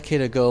 a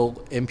decade ago,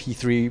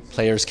 MP3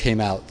 players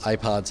came out,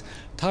 iPods.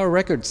 Tower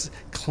Records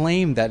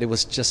claimed that it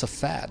was just a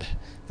fad,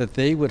 that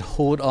they would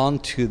hold on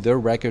to their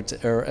records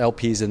or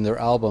LPs and their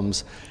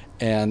albums,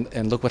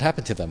 and look what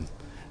happened to them.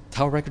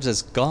 Tower Records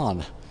is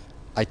gone.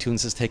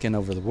 iTunes has taken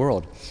over the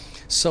world.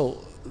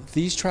 So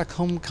these tract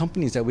home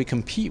companies that we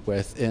compete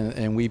with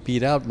and we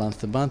beat out month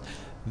to month,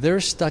 they're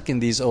stuck in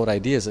these old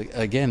ideas.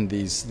 Again,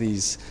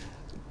 these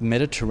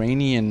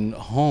Mediterranean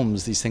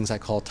homes, these things I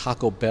call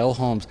Taco Bell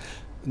homes,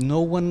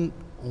 no one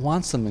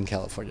wants them in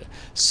California.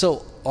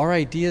 So our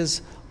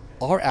ideas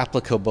are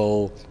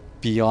applicable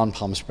beyond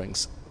Palm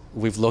Springs.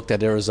 We've looked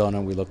at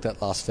Arizona, we looked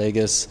at Las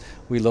Vegas,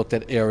 we looked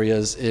at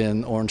areas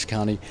in Orange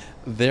County.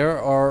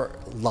 There are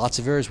lots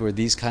of areas where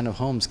these kind of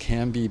homes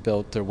can be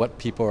built. They're what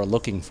people are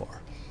looking for.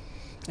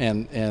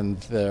 And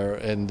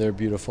they're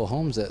beautiful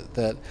homes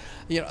that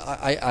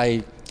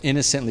I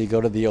innocently go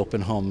to the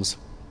open homes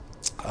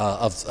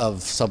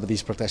of some of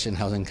these production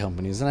housing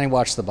companies, and I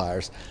watch the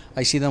buyers.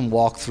 I see them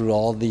walk through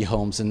all the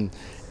homes,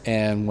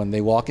 and when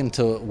they walk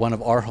into one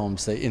of our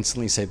homes, they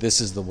instantly say,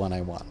 "This is the one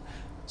I want."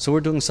 So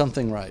we're doing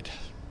something right.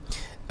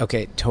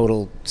 Okay,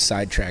 total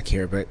sidetrack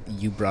here, but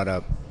you brought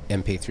up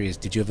MP3s.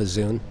 Did you have a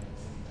Zune?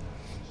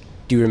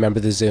 Do you remember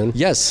the Zune?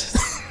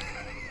 Yes.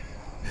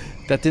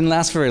 That didn't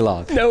last very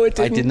long. No, it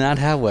didn't. I did not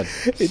have one.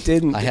 It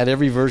didn't. I had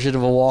every version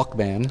of a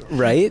Walkman.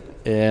 Right?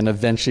 And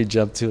eventually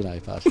jumped to an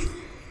iPod.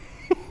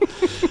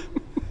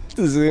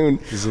 The Zune.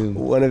 The Zune.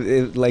 One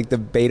of like the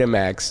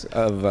Betamax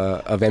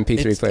of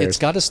MP3 players. It's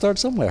got to start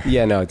somewhere.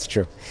 Yeah, no, it's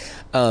true.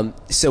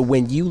 So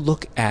when you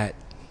look at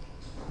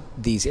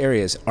these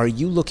areas, are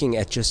you looking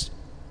at just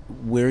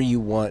where you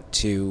want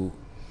to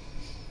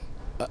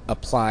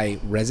apply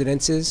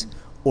residences,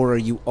 or are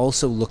you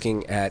also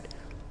looking at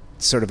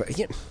sort of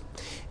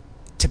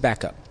to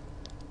back up?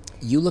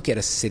 You look at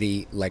a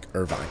city like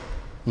Irvine.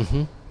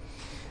 Mm-hmm.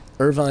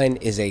 Irvine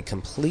is a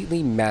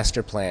completely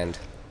master planned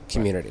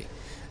community.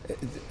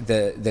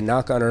 Right. The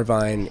knock on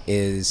Irvine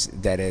is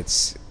that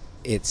it's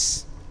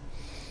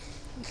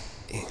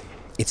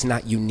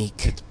not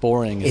unique. It's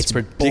boring. It's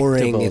predictable.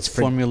 Boring. It's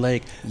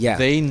formulaic. Yeah.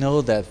 They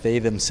know that they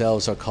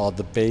themselves are called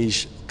the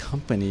beige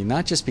company,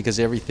 not just because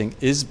everything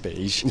is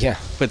beige,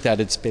 but that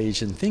it's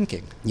beige in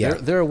thinking. Yeah.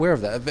 They're aware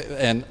of that.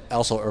 And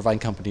also, Irvine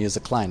Company is a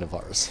client of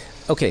ours.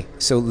 Okay,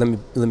 so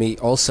let me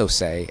also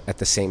say at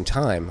the same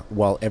time,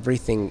 while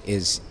everything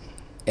is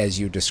as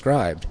you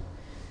described,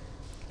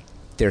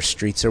 their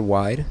streets are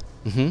wide,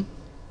 mm-hmm.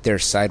 their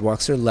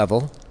sidewalks are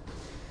level,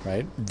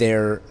 right?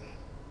 Their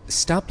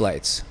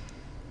stoplights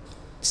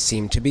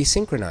seem to be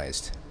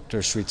synchronized.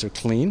 Their streets are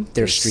clean.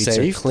 Their streets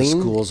safe, are clean.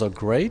 The schools are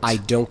great. I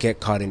don't get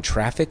caught in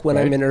traffic when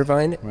I'm in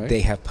Irvine. Right.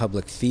 They have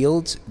public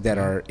fields that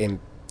are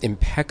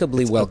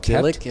impeccably well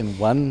kept. In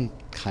one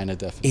kind of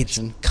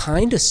definition. It's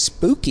kind of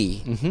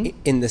spooky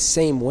in the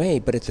same way,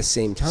 but at the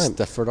same time,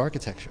 Stepford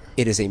architecture.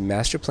 It is a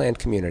master planned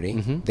community.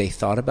 Mm-hmm. They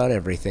thought about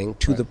everything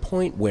to the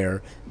point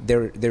where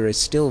there is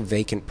still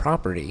vacant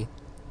property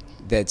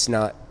that's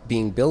not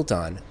being built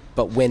on.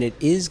 But when it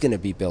is going to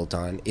be built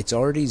on, it's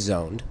already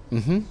zoned.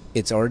 Mm-hmm.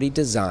 It's already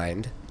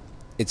designed.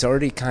 It's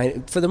already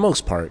for the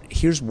most part,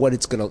 here's what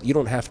it's going to, you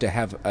don't have to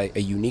have a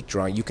unique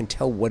drawing. You can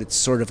tell what it's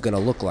sort of going to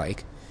look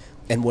like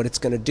and what it's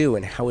going to do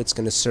and how it's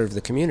going to serve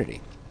the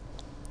community.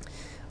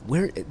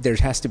 Where there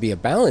has to be a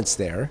balance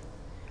there,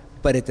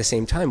 but at the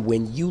same time,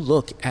 when you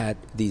look at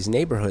these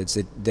neighborhoods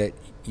that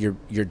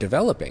you're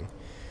developing,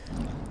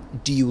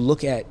 do you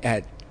look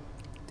at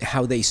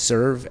how they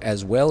serve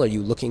as well? Are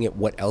you looking at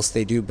what else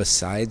they do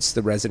besides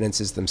the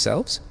residences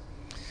themselves?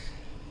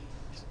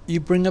 You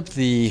bring up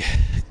the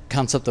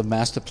concept of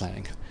master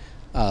planning.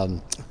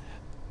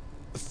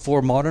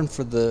 For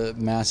the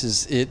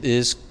masses, it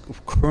is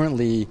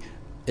currently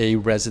a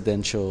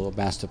residential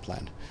master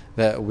plan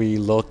that we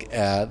look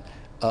at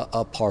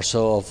a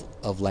parcel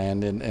of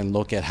land and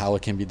look at how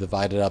it can be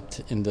divided up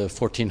into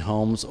 14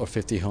 homes or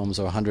 50 homes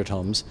or 100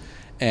 homes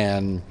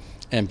and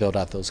build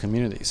out those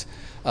communities.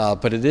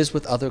 But it is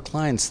with other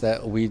clients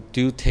that we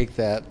do take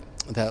that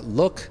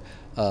look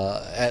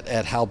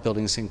at how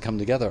buildings can come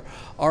together.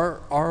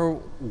 Our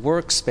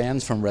work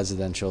spans from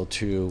residential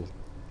to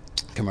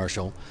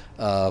commercial,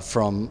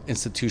 from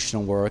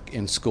institutional work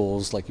in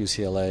schools like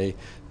UCLA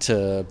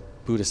to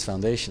Buddhist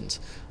foundations,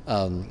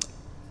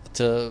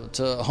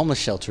 to homeless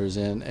shelters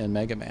and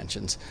mega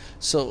mansions.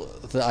 So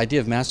the idea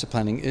of master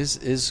planning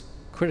is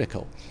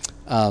critical.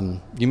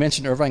 You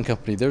mentioned Irvine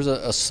Company. There's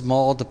a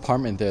small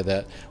department there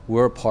that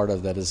we're a part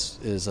of that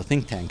is a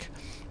think tank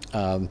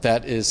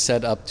that is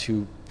set up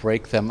to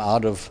break them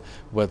out of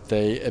what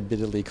they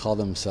admittedly call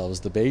themselves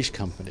the beige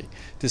company,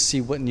 to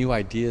see what new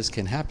ideas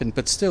can happen,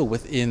 but still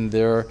within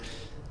their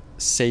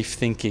safe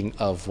thinking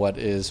of what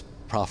is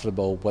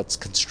profitable, what's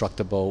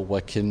constructible,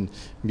 what can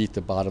meet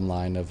the bottom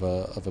line of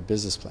a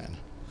business plan.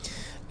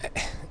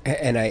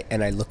 And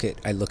I look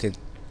at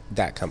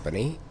that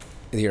company,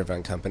 the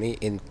Irvine Company,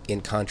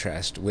 in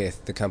contrast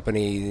with the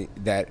company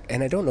that,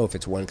 and I don't know if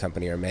it's one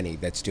company or many,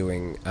 that's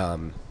doing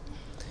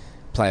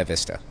Playa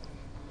Vista.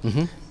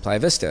 Mm-hmm. Playa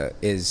Vista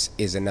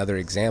is another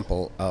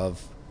example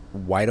of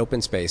wide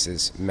open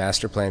spaces,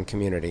 master plan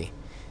community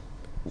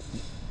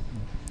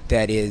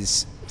that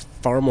is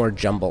far more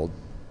jumbled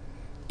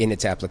in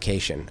its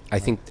application. I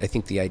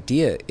think the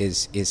idea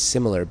is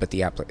similar, but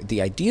the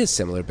idea is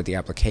similar, but the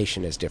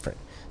application is different.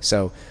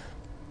 So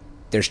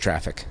there's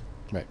traffic.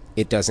 Right.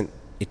 It doesn't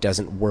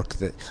work.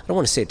 I don't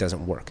want to say it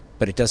doesn't work,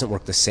 but it doesn't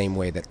work the same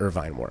way that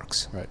Irvine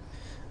works. Right.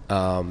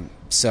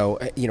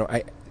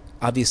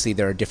 Obviously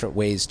there are different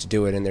ways to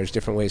do it, and there's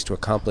different ways to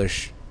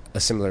accomplish a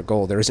similar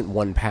goal. There isn't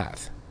one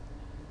path.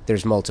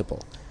 There's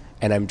multiple.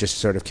 And I'm just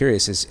sort of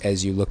curious,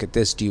 as you look at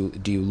this, do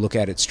you look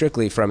at it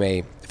strictly from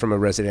a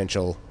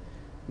residential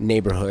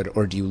neighborhood,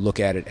 or do you look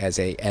at it as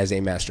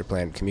a master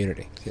plan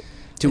community?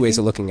 Two ways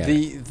of looking at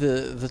it.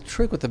 The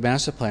trick with the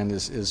master plan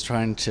is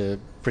trying to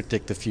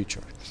predict the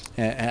future.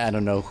 And I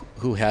don't know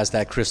who has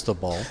that crystal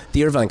ball.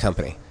 The Irvine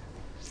Company.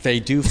 They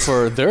do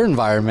for their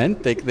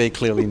environment. They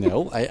clearly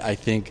know. I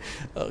think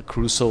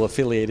Crusoe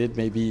affiliated,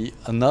 maybe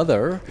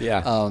another.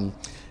 Yeah.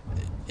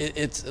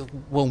 It's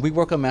when we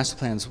work on master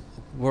plans,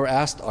 we're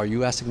asked, are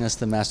you asking us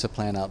to master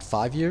plan out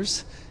 5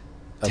 years,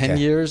 10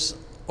 years,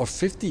 or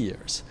 50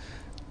 years?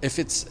 If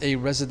it's a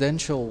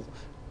residential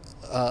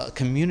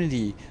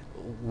community,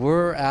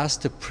 we're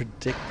asked to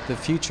predict the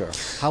future.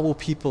 How will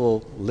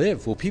people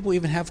live? Will people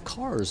even have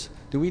cars?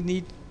 Do we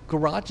need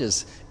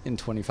garages in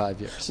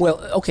 25 years?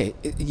 Well, okay,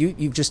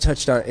 you've just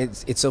touched on,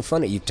 it's so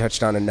funny, you've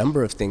touched on a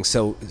number of things.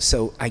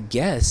 So I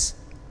guess,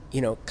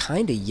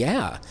 kind of,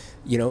 yeah.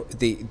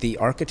 The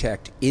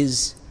architect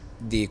is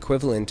the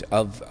equivalent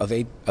of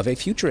a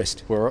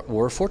futurist.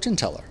 We're a fortune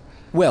teller.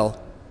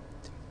 Well,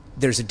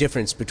 there's a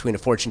difference between a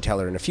fortune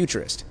teller and a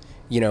futurist.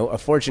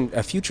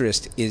 A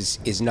futurist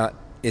is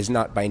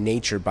not by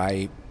nature,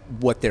 by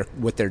what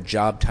their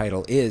job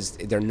title is.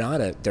 They're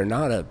not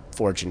a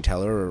fortune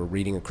teller or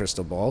reading a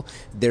crystal ball.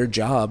 Their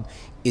job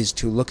is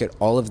to look at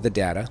all of the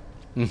data,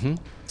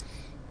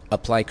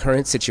 apply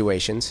current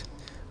situations,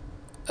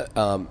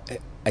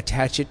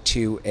 attach it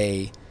to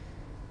a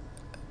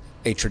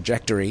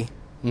trajectory,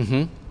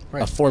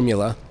 a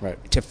formula,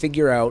 to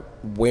figure out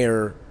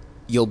where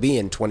you'll be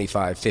in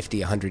 25, 50,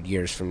 100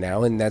 years from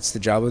now, and that's the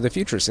job of the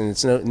futurist. And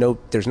it's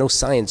there's no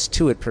science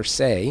to it per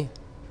se.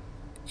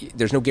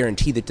 There's no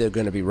guarantee that they're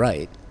going to be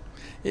right.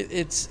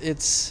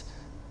 It's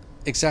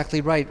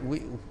exactly right.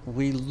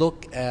 We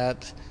look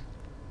at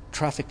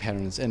traffic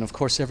patterns, and of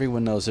course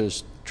everyone knows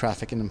there's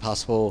traffic and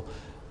impossible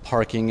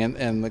parking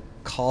and the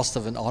cost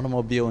of an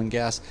automobile and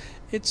gas.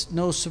 It's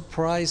no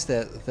surprise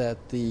that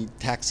the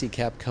taxi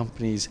cab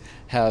companies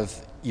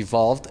have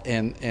evolved,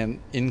 and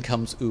in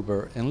comes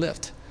Uber and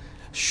Lyft.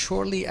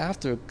 Shortly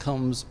after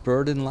comes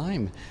Bird and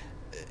Lime.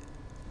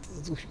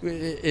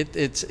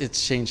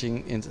 It's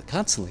changing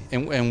constantly,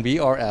 and we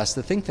are asked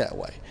to think that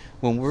way.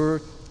 When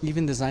we're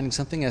even designing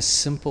something as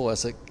simple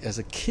as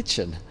a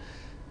kitchen,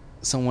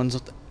 someone's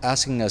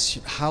asking us,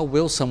 how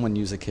will someone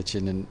use a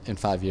kitchen in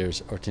 5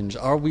 years or 10 years?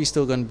 Are we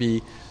still going to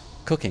be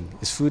cooking?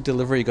 Is food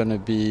delivery going to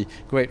be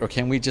great, or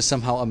can we just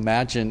somehow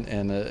imagine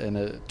and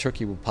a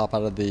turkey will pop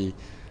out of the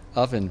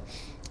oven?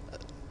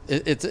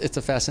 It's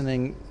a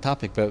fascinating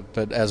topic,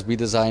 but as we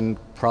design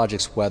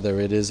projects, whether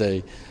it is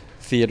a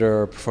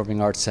theater, performing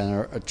arts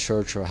center, a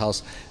church, or a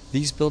house,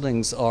 these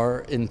buildings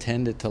are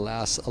intended to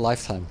last a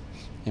lifetime,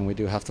 and we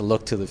do have to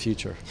look to the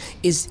future.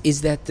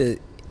 Is that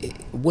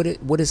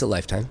what is a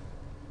lifetime?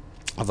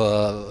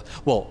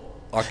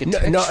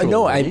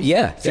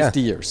 Architecturally,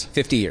 50 years.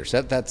 50 years.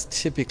 That's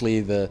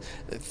typically the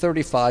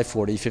 35,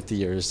 40, 50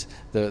 years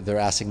they're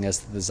asking us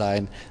to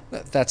design.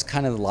 That's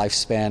kind of the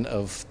lifespan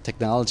of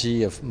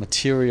technology, of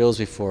materials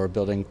before a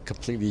building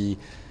completely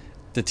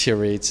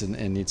deteriorates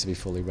and needs to be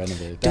fully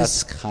renovated.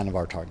 That's kind of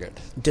our target.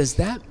 Does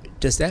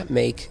that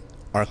make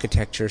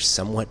architecture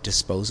somewhat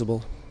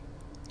disposable?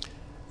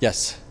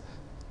 Yes.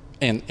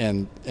 And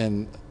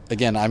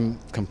again, I'm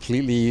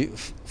completely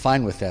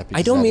fine with that,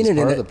 because that is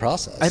part of the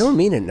process. I don't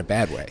mean it in a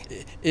bad way.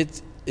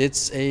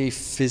 It's a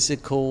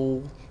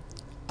physical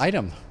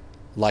item,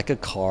 like a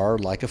car,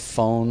 like a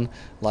phone,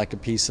 like a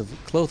piece of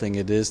clothing.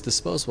 It is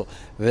disposable.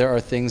 There are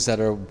things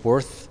that are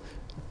worth,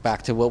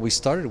 back to what we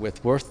started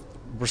with, worth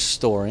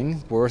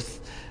restoring, worth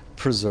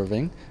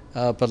preserving,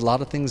 but a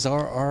lot of things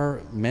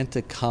are meant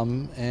to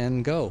come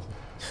and go.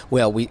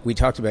 Well, we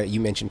talked about, you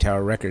mentioned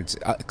Tower Records.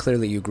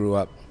 Clearly you grew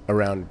up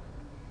around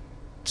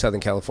Southern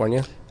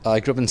California? I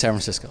grew up in San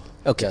Francisco.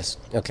 Okay. Yes.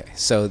 Okay.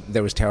 So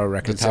there was Tower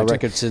Records. The Tower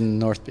Records in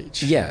North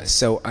Beach. Yeah.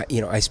 So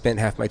I spent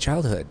half my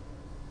childhood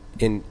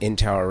in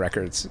Tower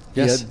Records.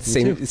 Yes.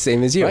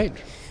 Same as you. Right.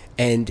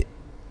 And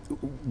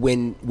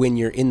when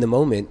you're in the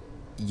moment,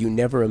 you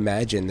never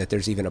imagine that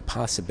there's even a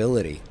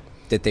possibility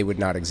that they would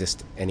not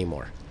exist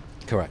anymore.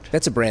 Correct.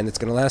 That's a brand that's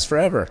going to last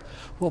forever.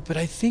 Well, but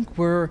I think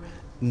we're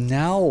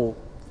now,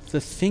 the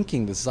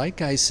thinking, the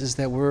zeitgeist is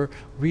that we're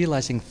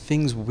realizing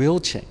things will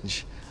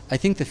change. I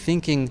think the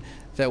thinking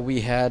that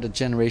we had a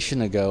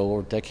generation ago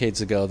or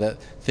decades ago that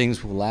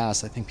things will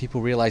last, I think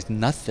people realize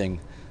nothing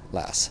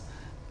lasts.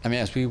 I mean,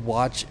 as we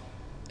watch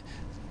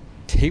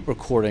tape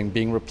recording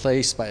being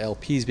replaced by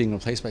LPs, being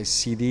replaced by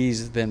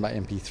CDs, then by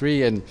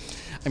MP3, and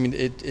I mean,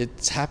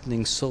 it's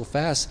happening so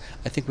fast.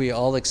 I think we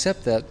all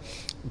accept that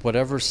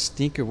whatever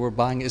sneaker we're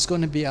buying is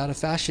going to be out of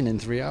fashion in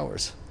 3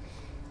 hours.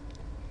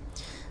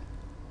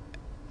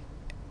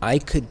 I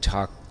could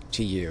talk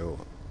to you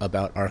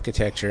about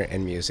architecture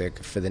and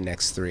music for the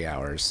next 3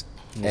 hours.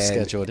 We'll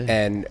schedule it in.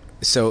 And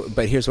so,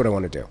 but here's what I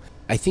want to do.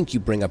 I think you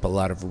bring up a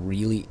lot of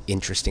really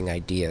interesting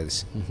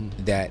ideas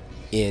that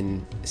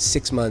in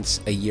 6 months,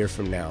 a year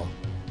from now,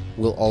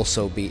 will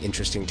also be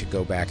interesting to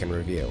go back and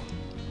review.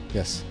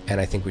 Yes.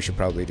 And I think we should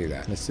probably do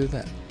that. Let's do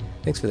that.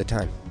 Thanks for the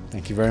time.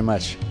 Thank you very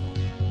much.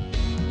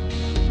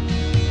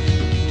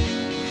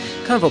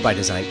 Convo by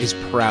Design is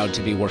proud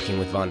to be working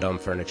with Vendôme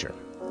Furniture.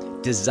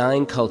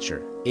 Design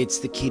culture, it's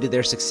the key to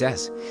their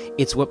success.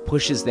 It's what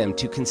pushes them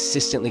to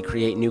consistently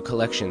create new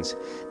collections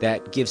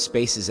that give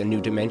spaces a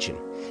new dimension.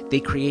 They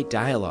create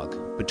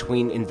dialogue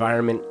between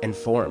environment and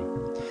form.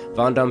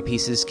 Vendôme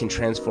pieces can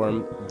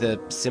transform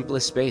the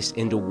simplest space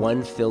into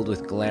one filled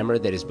with glamour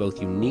that is both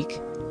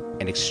unique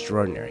and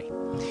extraordinary.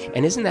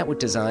 And isn't that what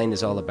design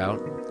is all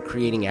about?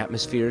 Creating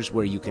atmospheres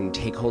where you can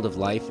take hold of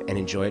life and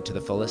enjoy it to the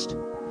fullest?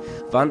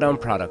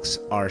 Vendôme products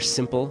are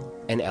simple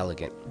and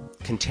elegant,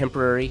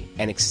 contemporary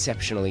and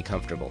exceptionally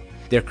comfortable.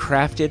 Their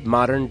crafted,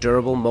 modern,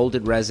 durable,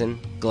 molded resin,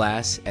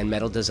 glass, and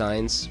metal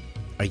designs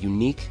are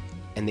unique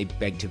and they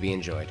beg to be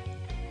enjoyed.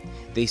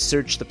 They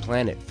search the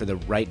planet for the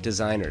right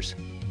designers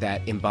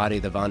that embody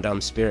the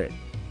Vendôme spirit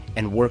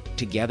and work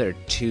together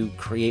to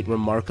create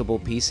remarkable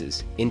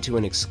pieces into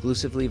an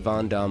exclusively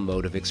Vendôme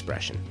mode of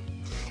expression.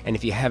 And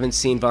if you haven't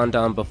seen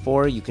Vendôme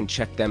before, you can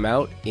check them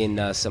out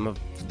in some of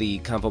the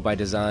Convo by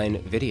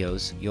Design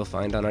videos you'll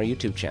find on our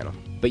YouTube channel.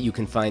 But you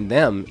can find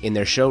them in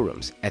their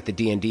showrooms at the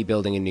D&D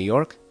building in New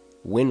York,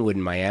 Wynwood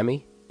in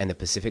Miami, and the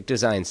Pacific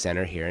Design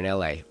Center here in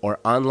LA, or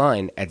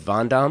online at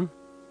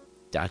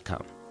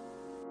vendome.com.